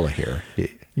Amidala here.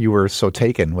 You were so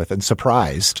taken with and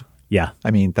surprised. Yeah. I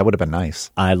mean, that would have been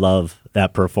nice. I love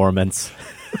that performance.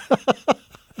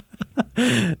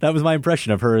 That was my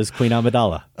impression of her as Queen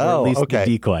Amidala. Or at least okay.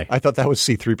 The decoy. I thought that was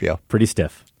C-3PO. Pretty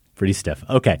stiff.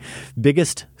 Okay.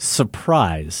 Biggest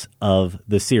surprise of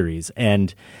the series.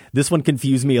 And this one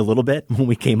confused me a little bit when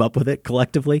we came up with it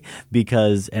collectively,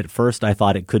 because at first I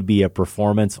thought it could be a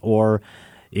performance or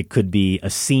it could be a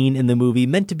scene in the movie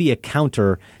meant to be a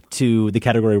counter to the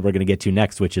category we're going to get to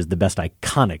next, which is the best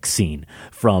iconic scene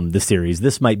from the series.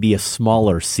 This might be a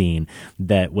smaller scene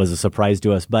that was a surprise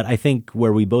to us, but I think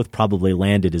where we both probably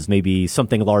landed is maybe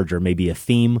something larger, maybe a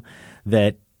theme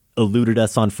that eluded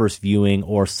us on first viewing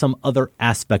or some other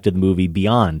aspect of the movie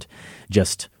beyond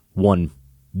just one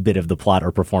bit of the plot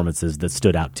or performances that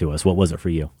stood out to us. What was it for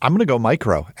you? I'm going to go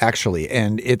micro, actually,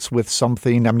 and it's with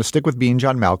something. I'm going to stick with Being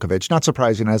John Malkovich. Not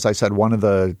surprising, as I said, one of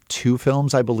the 2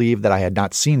 films, I believe, that I had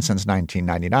not seen since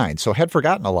 1999, so had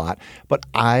forgotten a lot. But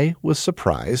I was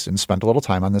surprised and spent a little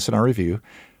time on this in our review,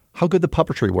 how good the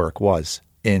puppetry work was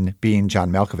in Being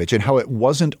John Malkovich and how it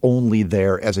wasn't only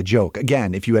there as a joke.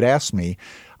 Again, if you had asked me,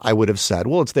 I would have said,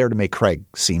 well, it's there to make Craig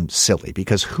seem silly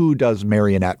because who does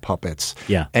marionette puppets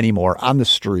anymore on the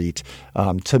street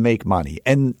to make money?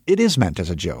 And it is meant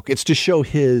as a joke. It's to show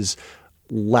his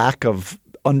lack of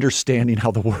understanding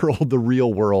how the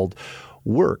real world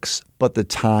works. But the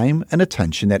time and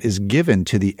attention that is given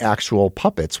to the actual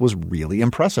puppets was really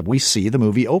impressive. We see the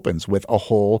movie opens with a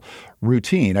whole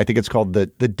routine. I think it's called the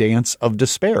Dance of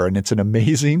Despair, and it's an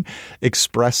amazing,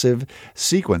 expressive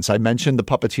sequence. I mentioned the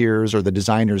puppeteers or the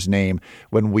designer's name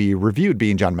when we reviewed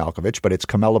Being John Malkovich, but it's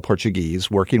Camela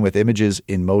Portuguese working with Images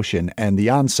in Motion, and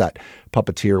the on-set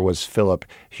puppeteer was Philip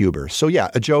Huber. So yeah,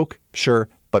 a joke, sure,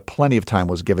 but plenty of time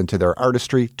was given to their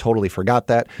artistry. Totally forgot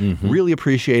that. Really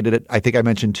appreciated it. I think I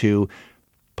mentioned too,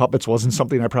 puppets wasn't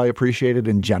something I probably appreciated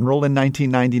in general in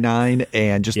 1999.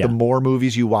 And just the more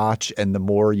movies you watch and the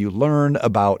more you learn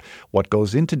about what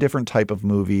goes into different type of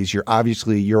movies, your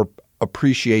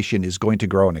appreciation is going to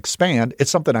grow and expand.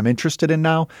 It's something I'm interested in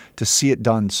now. To see it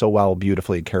done so well,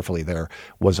 beautifully and carefully there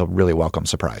was a really welcome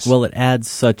surprise. Well, it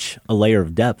adds such a layer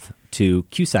of depth to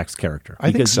Cusack's character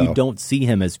because you don't see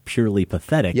him as purely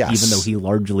pathetic, even though he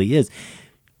largely is.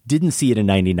 Didn't see it in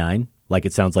 99, like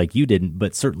it sounds like you didn't,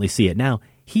 but certainly see it now.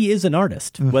 He is an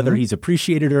artist, whether he's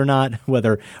appreciated or not,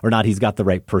 whether or not he's got the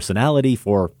right personality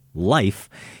for life.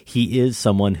 He is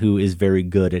someone who is very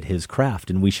good at his craft,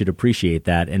 and we should appreciate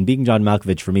that. And Being John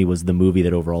Malkovich, for me, was the movie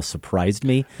that overall surprised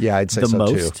me I'd say the so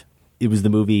most. Too. It was the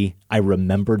movie I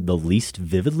remembered the least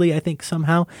vividly, I think,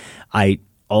 somehow. I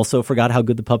also forgot how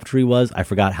good the puppetry was. I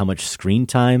forgot how much screen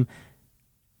time,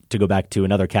 to go back to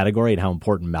another category, and how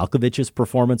important Malkovich's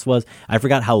performance was. I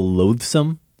forgot how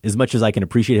loathsome, as much as I can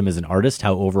appreciate him as an artist,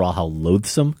 how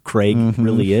loathsome Craig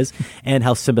really is, and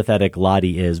how sympathetic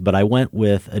Lottie is. But I went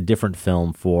with a different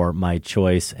film for my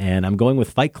choice, and I'm going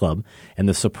with Fight Club. And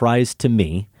the surprise to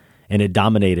me, and it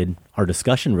dominated our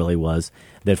discussion really, was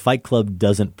that Fight Club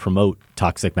doesn't promote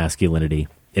toxic masculinity.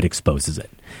 It exposes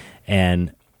it.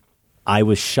 And I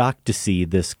was shocked to see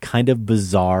this kind of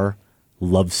bizarre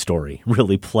love story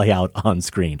really play out on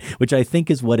screen, which I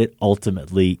think is what it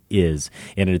ultimately is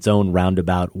in its own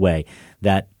roundabout way.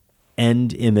 That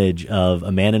end image of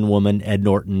a man and woman, Ed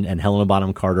Norton and Helena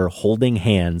Bonham Carter, holding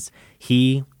hands,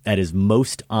 he at his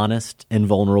most honest and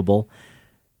vulnerable,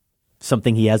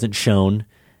 something he hasn't shown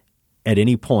at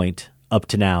any point up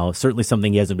to now, certainly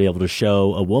something he hasn't been able to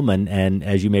show a woman. And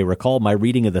as you may recall, my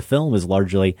reading of the film is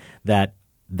largely that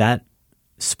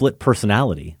split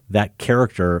personality, that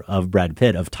character of Brad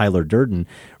Pitt, of Tyler Durden,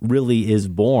 really is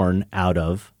born out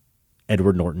of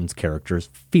Edward Norton's character's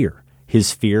fear,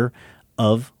 his fear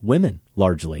of women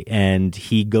largely. And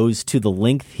he goes to the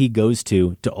length he goes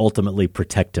to ultimately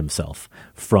protect himself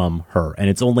from her. And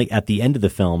it's only at the end of the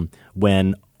film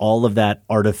when all of that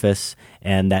artifice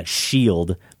and that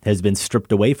shield has been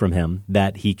stripped away from him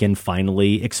that he can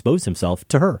finally expose himself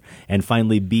to her and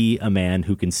finally be a man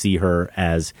who can see her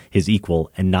as his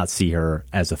equal and not see her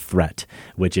as a threat,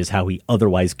 which is how he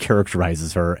otherwise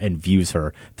characterizes her and views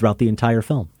her throughout the entire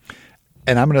film.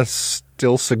 And I'm going to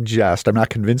still suggest, I'm not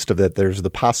convinced of it, there's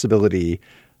the possibility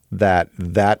that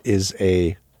is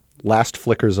a last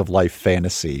flickers of life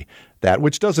fantasy,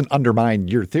 which doesn't undermine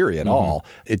your theory at all.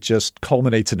 It just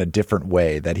culminates in a different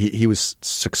way, that he was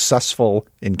successful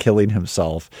in killing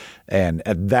himself, and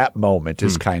at that moment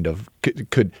is kind of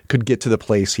could get to the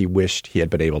place he wished he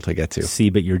had been able to get to. See,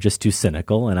 but you're just too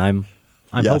cynical, and I'm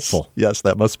hopeful. Yes,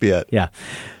 that must be it. Yeah.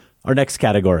 Our next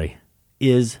category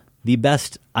is the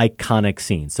best iconic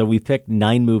scene. So we picked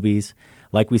 9 movies.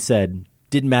 Like we said,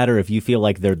 didn't matter if you feel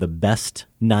like they're the best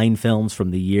 9 films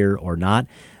from the year or not.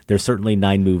 There's certainly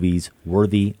 9 movies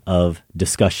worthy of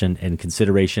discussion and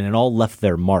consideration, and all left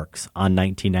their marks on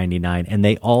 1999, and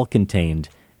they all contained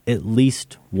at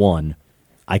least one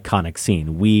iconic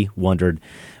scene. We wondered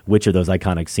which of those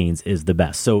iconic scenes is the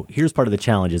best. So here's part of the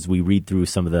challenge as we read through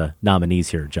some of the nominees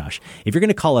here, Josh. If you're going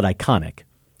to call it iconic,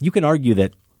 you can argue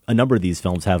that a number of these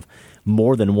films have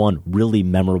more than one really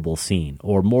memorable scene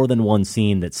or more than one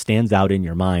scene that stands out in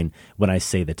your mind when I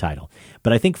say the title.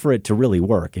 But I think for it to really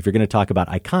work, if you're going to talk about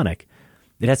iconic,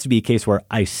 it has to be a case where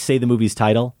I say the movie's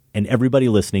title and everybody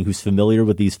listening who's familiar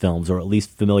with these films, or at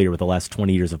least familiar with the last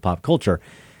 20 years of pop culture,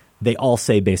 they all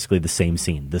say basically the same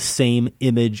scene. The same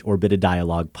image or bit of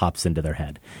dialogue pops into their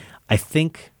head. I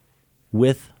think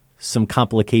with some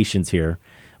complications here,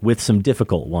 with some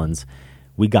difficult ones,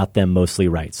 we got them mostly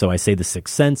right. So I say The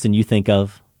Sixth Sense, and you think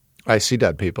of? I See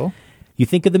Dead People. You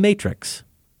think of The Matrix.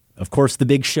 Of course, the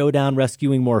big showdown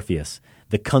rescuing Morpheus.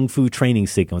 The Kung Fu training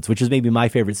sequence, which is maybe my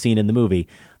favorite scene in the movie.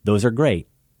 Those are great.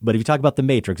 But if you talk about The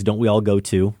Matrix, don't we all go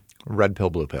to? Red Pill,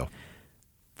 Blue Pill.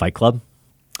 Fight Club?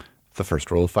 The first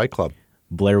rule of Fight Club.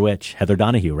 Blair Witch, Heather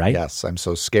Donahue, right? Yes, I'm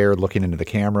so scared looking into the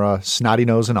camera, snotty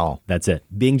nose and all. That's it.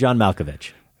 Being John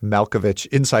Malkovich. Malkovich,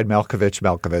 inside Malkovich.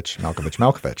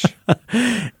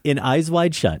 In Eyes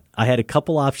Wide Shut, I had a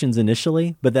couple options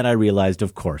initially, but then I realized,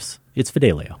 of course, it's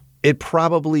Fidelio. It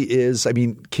probably is. I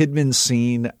mean, Kidman's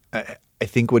scene, I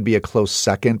think, would be a close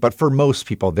second. But for most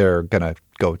people, they're going to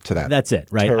go to that. That's it,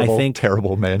 right? Terrible, I think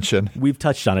terrible mansion. We've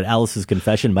touched on it. Alice's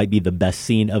Confession might be the best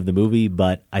scene of the movie,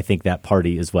 but I think that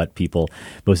party is what people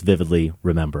most vividly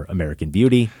remember. American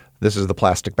Beauty. This is the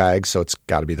plastic bag, so it's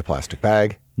got to be the plastic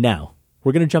bag. Now,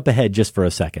 we're going to jump ahead just for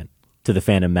a second to the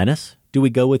Phantom Menace. Do we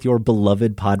go with your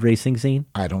beloved pod racing scene?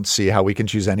 I don't see how we can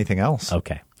choose anything else.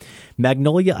 Okay.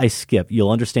 Magnolia, I skip. You'll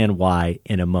understand why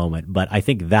in a moment, but I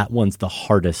think that one's the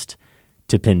hardest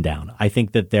to pin down. I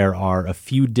think that there are a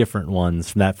few different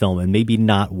ones from that film, and maybe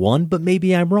not one, but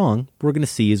maybe I'm wrong. We're going to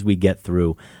see as we get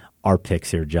through our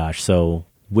picks here, Josh. So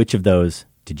which of those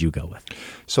did you go with?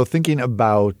 So thinking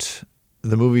about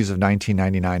the movies of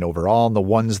 1999 overall and the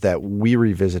ones that we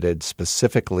revisited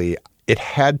specifically, it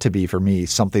had to be for me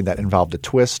something that involved a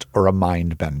twist or a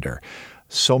mind bender.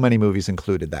 So many movies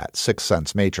included that. Sixth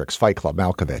Sense, Matrix, Fight Club,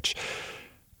 Malkovich.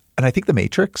 And I think The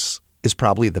Matrix is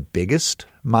probably the biggest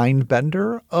mind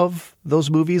bender of those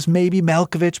movies. Maybe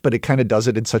Malkovich, but it kind of does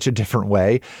it in such a different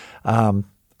way. I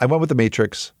went with The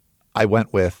Matrix. I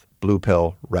went with blue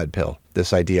pill, red pill.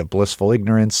 This idea of blissful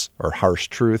ignorance or harsh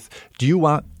truth. Do you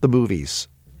want the movies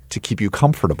to keep you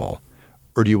comfortable,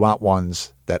 or do you want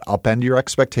ones that upend your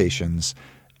expectations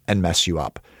and mess you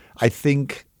up? I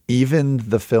think even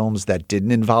the films that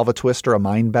didn't involve a twist or a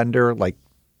mind bender, like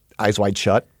Eyes Wide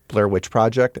Shut, Blair Witch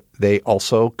Project, they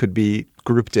also could be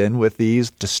grouped in with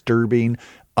these disturbing,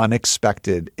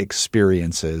 unexpected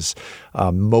experiences.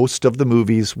 Most of the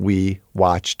movies we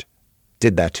watched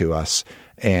did that to us,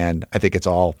 and I think it's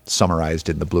all summarized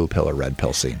in the blue pill or red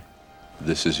pill scene.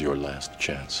 This is your last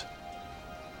chance.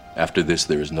 After this,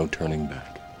 there is no turning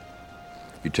back.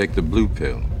 You take the blue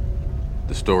pill,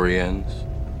 the story ends.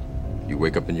 You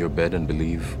wake up in your bed and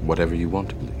believe whatever you want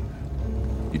to believe.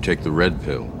 You take the red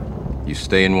pill, you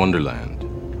stay in Wonderland,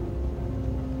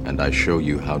 and I show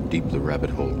you how deep the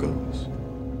rabbit hole goes.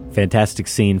 Fantastic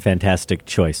scene, fantastic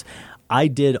choice. I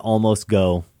did almost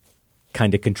go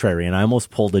kind of contrarian. I almost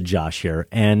pulled a Josh here,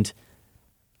 and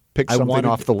pick something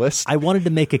off the list. I wanted to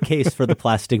make a case for the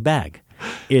plastic bag.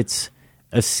 It's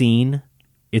a scene.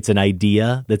 It's an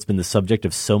idea that's been the subject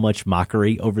of so much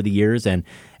mockery over the years. And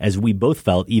as we both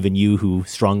felt, even you who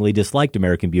strongly disliked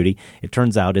American Beauty, it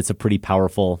turns out it's a pretty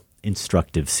powerful,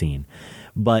 instructive scene.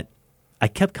 But I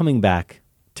kept coming back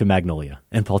to Magnolia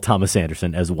and Paul Thomas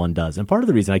Anderson, as one does. And part of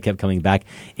the reason I kept coming back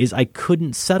is I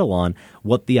couldn't settle on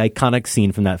what the iconic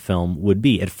scene from that film would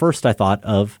be. At first, I thought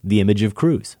of The Image of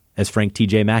Cruz as Frank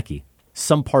T.J. Mackey,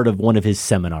 some part of one of his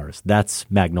seminars. That's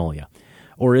Magnolia.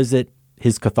 Or is it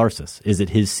his catharsis? Is it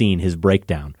his scene, his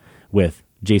breakdown with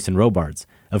Jason Robards?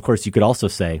 Of course, you could also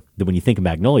say that when you think of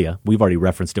Magnolia, we've already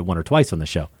referenced it one or twice on the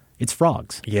show. It's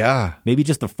frogs. Yeah. Maybe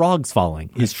just the frogs falling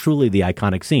is truly the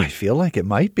iconic scene. I feel like it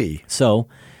might be. So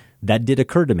that did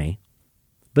occur to me.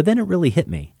 But then it really hit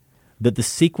me that the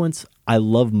sequence I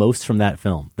love most from that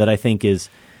film, that I think is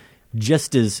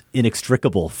just as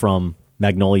inextricable from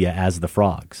Magnolia as the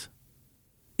frogs,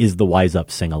 is the Wise Up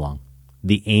sing-along.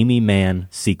 The Amy Mann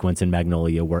sequence in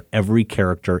Magnolia, where every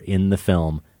character in the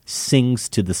film sings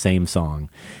to the same song,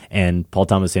 and Paul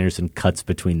Thomas Anderson cuts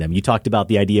between them. You talked about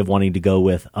the idea of wanting to go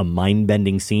with a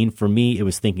mind-bending scene. For me, it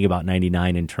was thinking about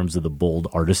 99 in terms of the bold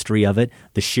artistry of it,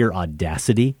 the sheer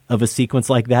audacity of a sequence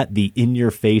like that, the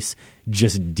in-your-face,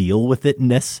 just deal with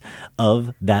it-ness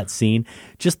of that scene.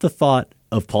 Just the thought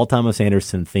of Paul Thomas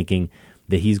Anderson thinking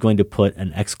that he's going to put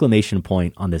an exclamation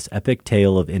point on this epic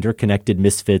tale of interconnected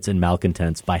misfits and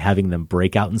malcontents by having them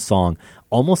break out in song,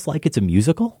 almost like it's a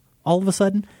musical all of a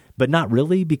sudden, but not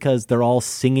really, because they're all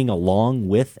singing along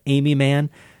with Amy Mann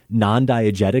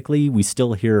non-diegetically. We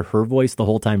still hear her voice the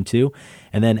whole time too.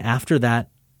 And then after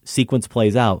that sequence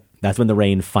plays out, that's when the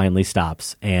rain finally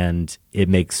stops, and it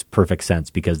makes perfect sense,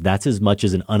 because that's as much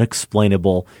as an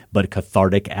unexplainable but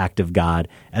cathartic act of God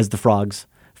as the frogs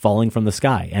falling from the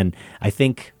sky. And I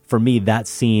think for me, that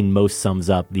scene most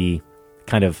sums up the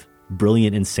kind of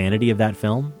brilliant insanity of that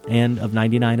film and of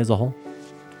 99 as a whole.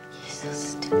 You're so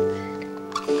stupid.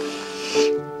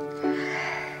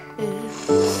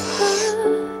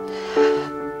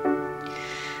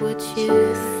 What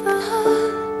you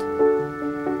thought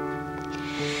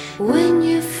when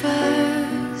you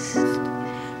first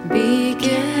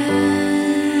began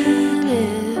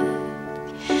it,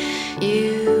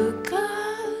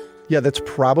 Yeah, that's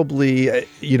probably,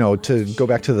 to go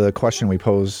back to the question we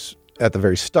posed at the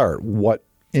very start, what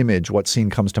scene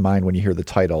comes to mind when you hear the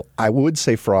title? I would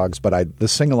say Frogs, but the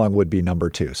sing-along would be number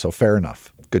 2. So fair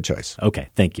enough. Good choice. Okay,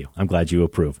 thank you. I'm glad you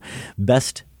approve.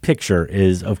 Best Picture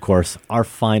is, of course, our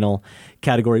final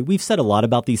category. We've said a lot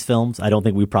about these films. I don't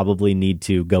think we probably need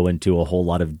to go into a whole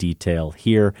lot of detail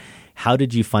here. How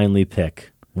did you finally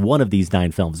pick one of these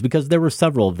 9 films? Because there were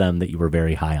several of them that you were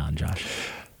very high on, Josh.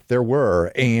 There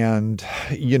were. And,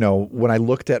 when I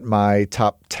looked at my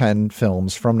top 10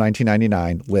 films from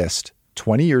 1999 list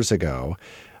 20 years ago,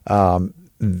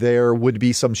 there would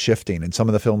be some shifting, and some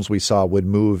of the films we saw would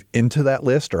move into that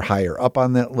list or higher up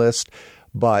on that list.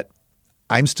 But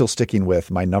I'm still sticking with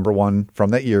my number 1 from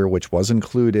that year, which was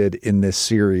included in this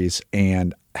series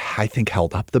and I think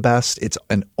held up the best. It's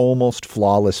an almost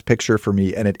flawless picture for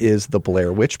me, and it is The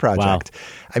Blair Witch Project.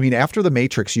 Wow. I mean, after The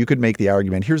Matrix, you could make the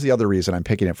argument. Here's the other reason I'm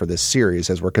picking it for this series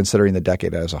as we're considering the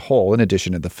decade as a whole, in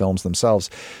addition to the films themselves.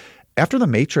 After The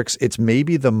Matrix, it's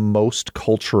maybe the most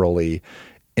culturally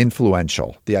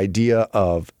influential. The idea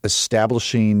of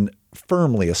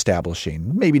firmly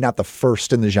establishing, maybe not the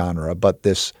first in the genre, but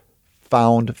this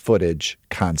found footage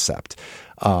concept,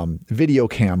 video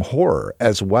cam horror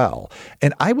as well.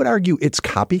 And I would argue its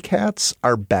copycats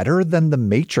are better than the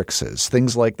Matrixes,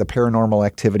 things like the Paranormal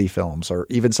Activity films, or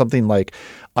even something like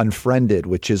Unfriended,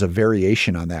 which is a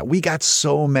variation on that. We got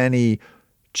so many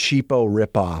cheapo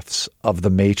ripoffs of the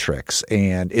Matrix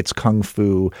and its kung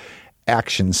fu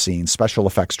action scenes, special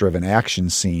effects driven action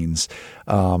scenes.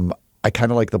 I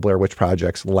kind of like the Blair Witch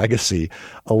Project's legacy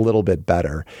a little bit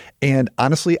better. And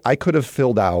honestly, I could have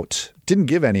filled out, didn't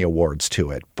give any awards to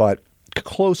it, but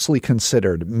closely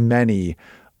considered many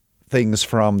things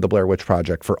from the Blair Witch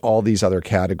Project for all these other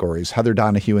categories. Heather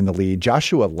Donahue in the lead.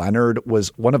 Joshua Leonard was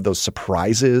one of those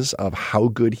surprises of how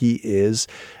good he is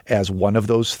as one of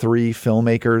those 3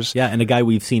 filmmakers. Yeah, and a guy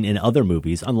we've seen in other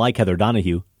movies, unlike Heather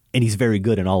Donahue. And he's very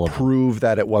good in all of them. Prove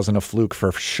that it wasn't a fluke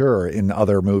for sure in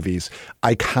other movies.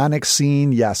 Iconic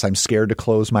scene. Yes, I'm scared to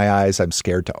close my eyes. I'm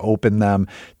scared to open them.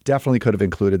 Definitely could have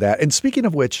included that. And speaking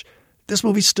of which, this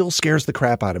movie still scares the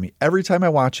crap out of me. Every time I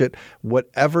watch it,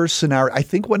 whatever scenario, I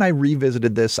think when I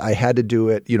revisited this, I had to do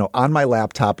it, on my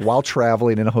laptop while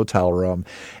traveling in a hotel room.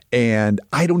 And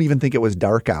I don't even think it was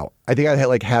dark out. I think I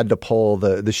had to pull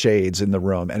the shades in the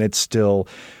room, and it's still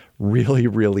really,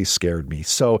 really scared me.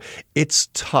 So it's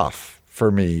tough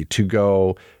for me to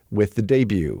go with the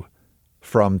debut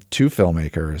from 2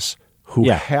 filmmakers who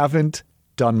haven't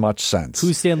done much since.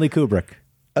 Who's Stanley Kubrick?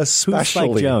 Especially,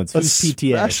 who's Spike Jones? Who's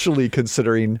PTA? Especially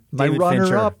considering my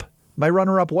runner-up. My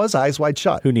runner-up was Eyes Wide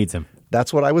Shut. Who needs him?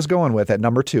 That's what I was going with at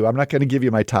number 2. I'm not going to give you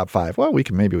my top 5. Well,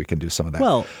 maybe we can do some of that.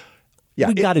 Well,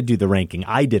 we got to do the ranking.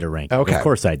 I did a ranking. Okay. Of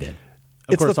course I did.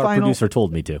 Of course, our producer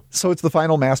told me to. So it's the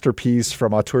final masterpiece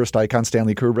from auteurist icon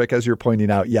Stanley Kubrick, as you're pointing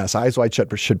out. Yes, Eyes Wide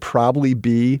Shut should probably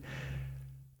be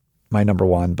my number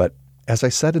 1. But as I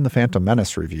said in the Phantom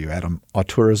Menace review, Adam,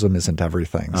 auteurism isn't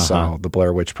everything. So the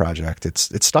Blair Witch Project, it's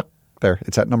stuck there.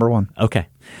 It's at number 1. Okay.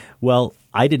 Well,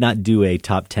 I did not do a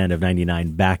top 10 of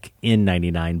 99 back in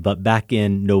 99, but back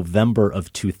in November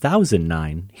of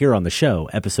 2009, here on the show,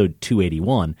 episode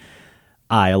 281,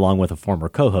 I, along with a former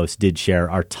co-host, did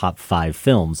share our top 5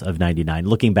 films of 99,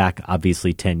 looking back,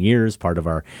 obviously, 10 years, part of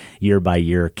our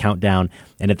year-by-year countdown.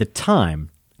 And at the time,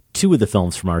 2 of the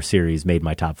films from our series made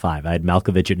my top 5. I had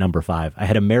Malkovich at number 5. I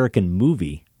had American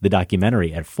Movie, the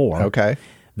documentary, at 4. Okay.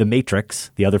 The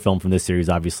Matrix, the other film from this series,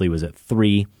 obviously, was at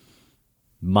 3.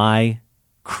 My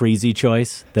crazy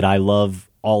choice that I love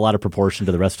all out of proportion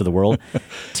to the rest of the world,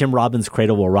 Tim Robbins'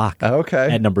 Cradle Will Rock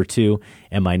at number 2.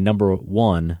 And my number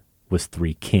 1 was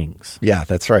Three Kings. Yeah,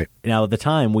 that's right. Now, at the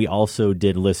time, we also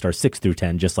did list our 6 through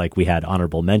 10, just like we had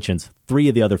honorable mentions. 3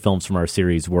 of the other films from our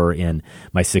series were in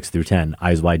my 6 through 10,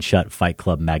 Eyes Wide Shut, Fight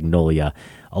Club, Magnolia,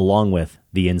 along with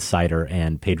The Insider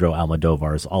and Pedro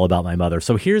Almodovar's All About My Mother.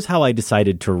 So here's how I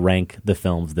decided to rank the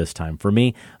films this time. For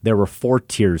me, there were 4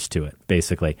 tiers to it,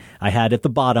 basically. I had at the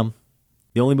bottom,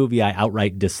 the only movie I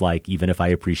outright dislike, even if I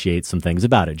appreciate some things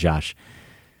about it, Josh.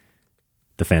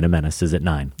 The Phantom Menace is at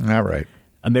 9. All right.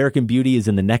 American Beauty is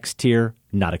in the next tier.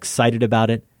 Not excited about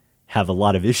it. Have a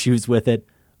lot of issues with it,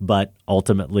 but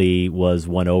ultimately was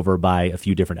won over by a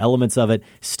few different elements of it.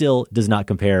 Still does not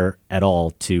compare at all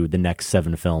to the next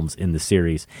 7 films in the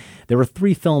series. There were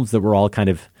 3 films that were all kind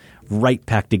of right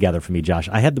packed together for me, Josh.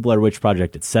 I had The Blair Witch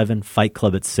Project at 7, Fight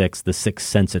Club at 6, The Sixth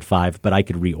Sense at 5, but I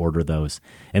could reorder those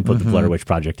and put The Blair Witch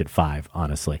Project at 5,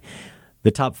 honestly. The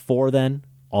top 4 then,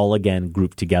 all again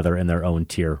grouped together in their own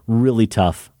tier. Really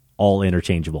tough. All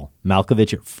interchangeable.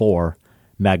 Malkovich at 4,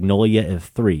 Magnolia at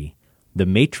 3, The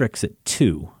Matrix at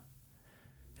 2,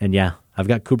 And yeah, I've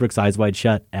got Kubrick's Eyes Wide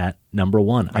Shut at number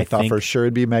 1. I thought for sure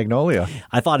it'd be Magnolia.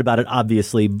 I thought about it,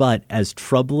 obviously, but as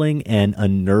troubling and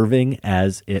unnerving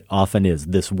as it often is,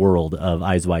 this world of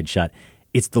Eyes Wide Shut,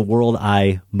 it's the world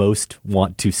I most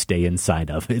want to stay inside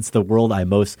of. It's the world I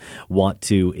most want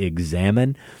to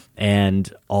examine.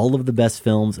 And all of the best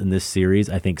films in this series,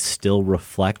 I think, still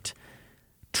reflect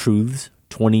truths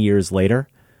 20 years later.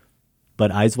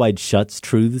 But Eyes Wide Shut's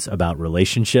truths about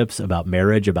relationships, about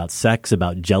marriage, about sex,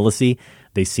 about jealousy,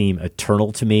 they seem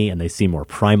eternal to me and they seem more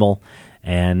primal.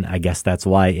 And I guess that's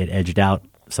why it edged out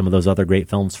some of those other great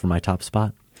films for my top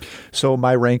spot. So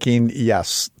my ranking,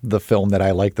 yes, the film that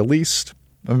I like the least,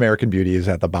 American Beauty, is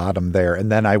at the bottom there.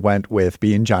 And then I went with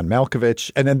Being John Malkovich.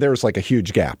 And then there's like a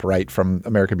huge gap, right, from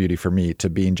American Beauty for me to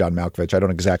Being John Malkovich. I don't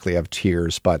exactly have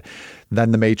tiers, but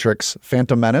then The Matrix,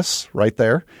 Phantom Menace right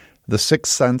there, The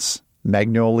Sixth Sense,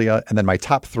 Magnolia, and then my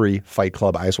top 3, Fight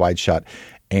Club, Eyes Wide Shut,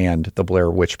 and The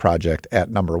Blair Witch Project at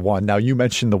number 1. Now, you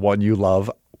mentioned the one you love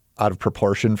out of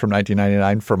proportion from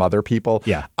 1999 from other people.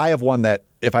 Yeah. I have one that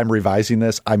if I'm revising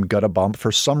this, I'm going to bump.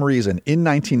 For some reason, in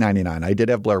 1999, I did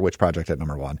have Blair Witch Project at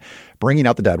number 1. Bringing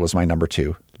Out the Dead was my number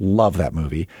 2. Love that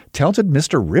movie. Talented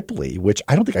Mr. Ripley, which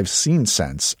I don't think I've seen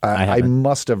since. I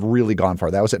must have really gone far.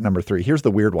 That was at number 3. Here's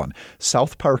the weird one.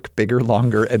 South Park, Bigger,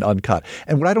 Longer, and Uncut.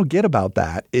 And what I don't get about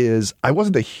that is I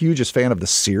wasn't the hugest fan of the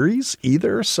series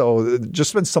either. So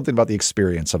just been something about the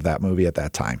experience of that movie at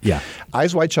that time. Yeah.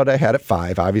 Eyes Wide Shut I had at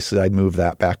 5. Obviously, I'd move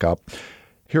that back up.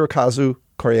 Hirokazu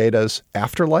Koreeda's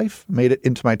Afterlife made it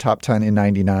into my top 10 in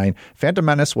 99. Phantom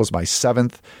Menace was my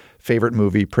 7th favorite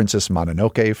movie. Princess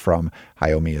Mononoke from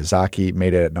Hayao Miyazaki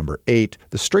made it at number 8.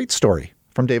 The Straight Story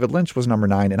from David Lynch was number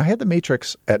 9. And I had The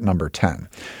Matrix at number 10.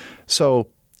 So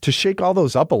to shake all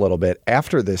those up a little bit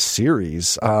after this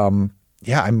series, I'm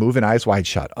moving Eyes Wide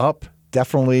Shut up.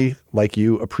 Definitely, like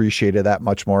you, appreciated that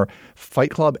much more.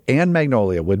 Fight Club and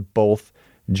Magnolia would both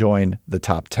join the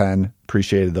top 10.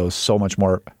 Appreciated those so much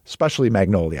more, especially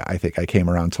Magnolia. I think I came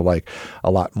around to like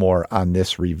a lot more on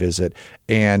this revisit.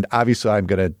 And obviously I'm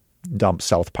going to dump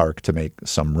South Park to make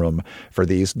some room for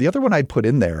these. The other one I'd put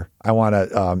in there, I want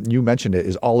to, you mentioned it,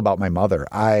 is All About My Mother.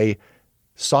 I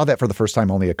saw that for the first time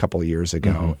only a couple of years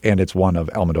ago, and it's one of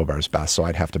Almodovar's best, so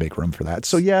I'd have to make room for that.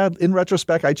 So yeah, in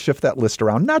retrospect, I'd shift that list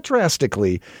around, not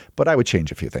drastically, but I would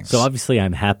change a few things. So obviously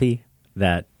I'm happy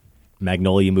that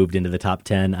Magnolia moved into the top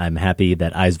 10. I'm happy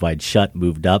that Eyes Wide Shut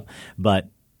moved up. But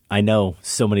I know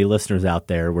so many listeners out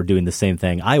there were doing the same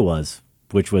thing I was,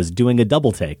 which was doing a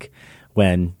double take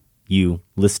when you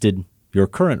listed your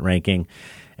current ranking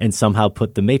and somehow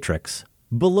put The Matrix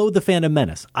below The Phantom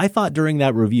Menace. I thought during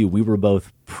that review we were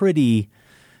both pretty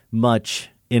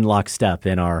much in lockstep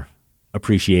in our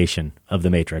appreciation of The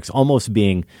Matrix, almost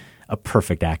being a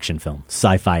perfect action film,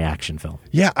 sci-fi action film.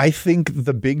 Yeah, I think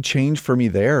the big change for me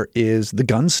there is the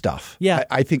gun stuff. Yeah.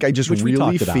 I think I just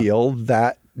really feel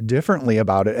that differently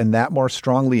about it and that more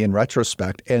strongly in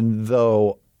retrospect. And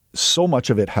though so much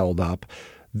of it held up,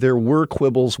 there were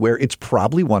quibbles where it's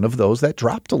probably one of those that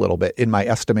dropped a little bit in my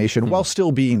estimation while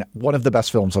still being one of the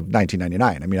best films of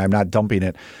 1999. I mean, I'm not dumping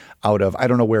it out of, I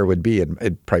don't know where it would be.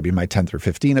 It'd probably be my 10th or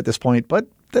 15th at this point, but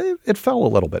it fell a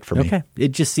little bit for me. Okay.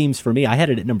 It just seems for me, I had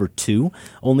it at number 2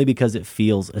 only because it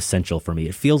feels essential for me.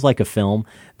 It feels like a film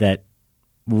that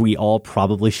we all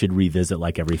probably should revisit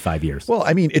like every 5 years. Well,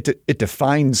 I mean, it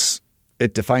defines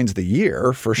the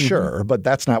year for sure, but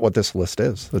that's not what this list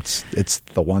is. It's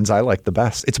the ones I like the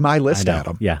best. It's my list,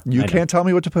 Adam. Yeah. You can't tell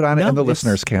me what to put on it, and the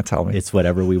listeners can't tell me. It's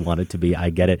whatever we want it to be. I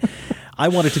get it. I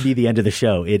want it to be the end of the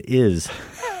show. It is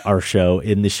our show.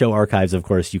 In the show archives, of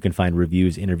course, you can find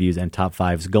reviews, interviews, and top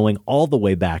 5s going all the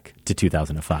way back to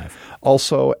 2005.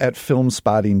 Also at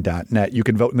filmspotting.net, you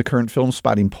can vote in the current Film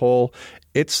Spotting poll.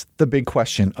 It's the big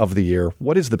question of the year.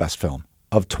 What is the best film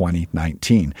of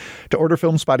 2019? To order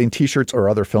Film Spotting t-shirts or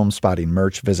other Film Spotting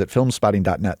merch, visit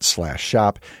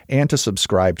filmspotting.net/shop. And to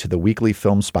subscribe to the weekly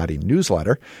Film Spotting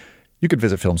newsletter, you can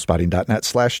visit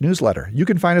filmspotting.net/newsletter. You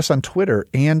can find us on Twitter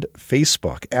and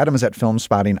Facebook. Adam is at Film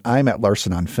Spotting. I'm at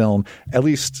Larson on Film. At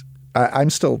least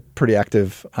I'm still pretty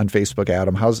active on Facebook,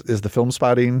 Adam. Is the Film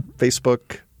Spotting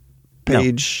Facebook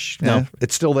page? No.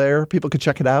 It's still there? People could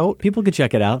check it out? People could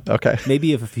check it out. Okay.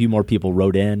 Maybe if a few more people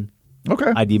wrote in,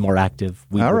 okay, I'd be more active.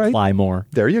 We'd reply more.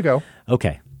 There you go.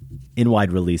 Okay. In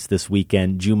wide release this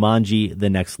weekend, Jumanji: The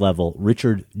Next Level,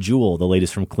 Richard Jewell, the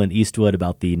latest from Clint Eastwood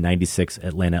about the 96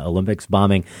 Atlanta Olympics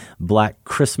bombing. Black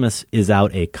Christmas is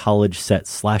out, a college-set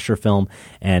slasher film.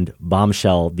 And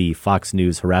Bombshell, the Fox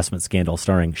News harassment scandal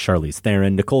starring Charlize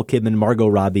Theron, Nicole Kidman, Margot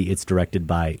Robbie. It's directed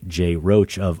by Jay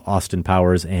Roach of Austin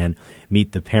Powers and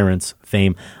Meet the Parents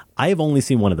fame. I have only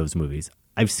seen one of those movies.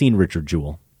 I've seen Richard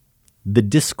Jewell. the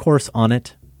discourse on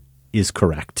it is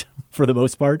correct for the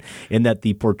most part, in that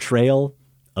the portrayal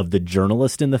of the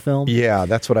journalist in the film. Yeah,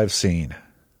 that's what I've seen.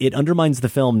 It undermines the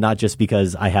film, not just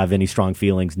because I have any strong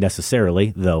feelings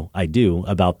necessarily, though I do,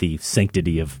 about the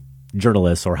sanctity of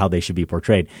journalists or how they should be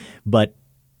portrayed, but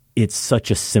it's such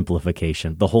a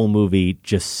simplification. The whole movie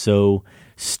just so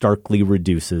starkly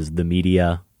reduces the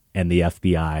media and the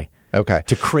FBI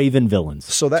to craven villains.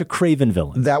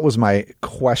 That was my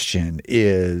question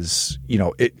is,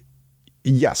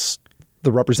 yes,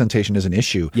 the representation is an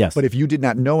issue. Yes. But if you did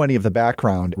not know any of the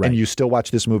background and you still watch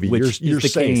this movie, you're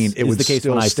saying it would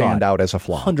still stand out as a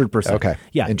flaw. 100%. Okay.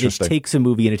 Yeah. Interesting. It takes a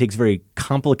movie and it takes very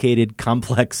complicated,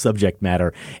 complex subject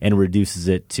matter and reduces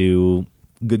it to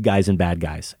good guys and bad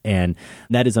guys. And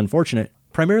that is unfortunate,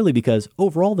 primarily because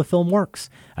overall the film works.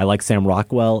 I like Sam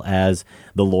Rockwell as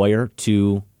the lawyer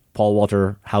to Paul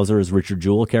Walter Hauser's Richard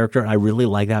Jewell character. I really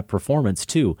like that performance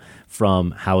too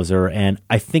from Hauser, and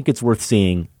I think it's worth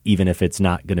seeing, even if it's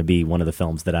not going to be one of the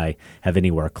films that I have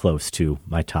anywhere close to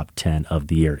my top 10 of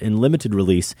the year. In limited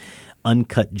release,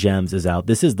 Uncut Gems is out.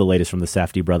 This is the latest from the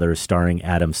Safdie brothers, starring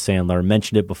Adam Sandler.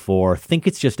 Mentioned it before. I think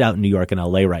it's just out in New York and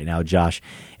LA right now, Josh,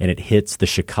 and it hits the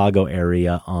Chicago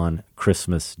area on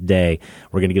Christmas Day.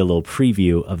 We're going to get a little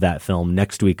preview of that film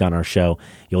next week on our show.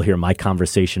 You'll hear my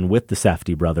conversation with the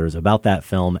Safdie brothers about that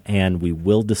film, and we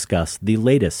will discuss the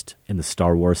latest in the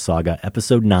Star Wars saga,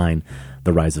 Episode 9,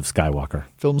 The Rise of Skywalker.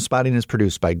 Film Spotting is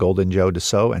produced by Golden Joe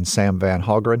Dassault and Sam Van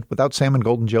Hallgren. Without Sam and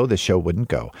Golden Joe, this show wouldn't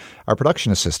go. Our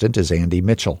production assistant is Andy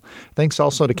Mitchell. Thanks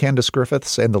also to Candace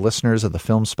Griffiths and the listeners of the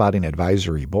Film Spotting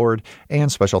Advisory Board,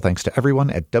 and special thanks to everyone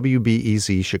at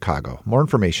WBEZ Chicago. More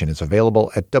information is available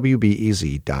at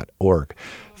WBEZ.org.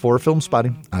 For Film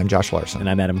Spotting, I'm Josh Larson. And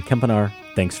I'm Adam Kempenaar.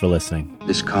 Thanks for listening.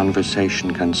 This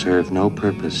conversation can serve no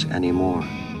purpose anymore.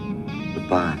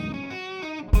 Goodbye.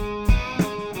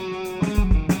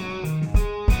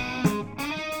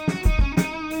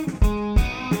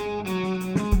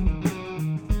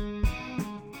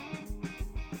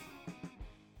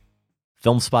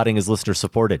 Film Spotting is listener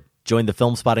supported. Join the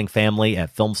Film Spotting family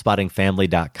at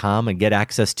filmspottingfamily.com and get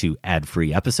access to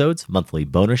ad-free episodes, monthly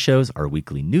bonus shows, our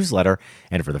weekly newsletter,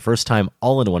 and for the first time,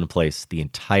 all in one place, the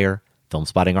entire Film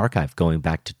Spotting archive going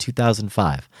back to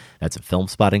 2005. That's at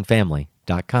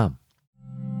filmspottingfamily.com.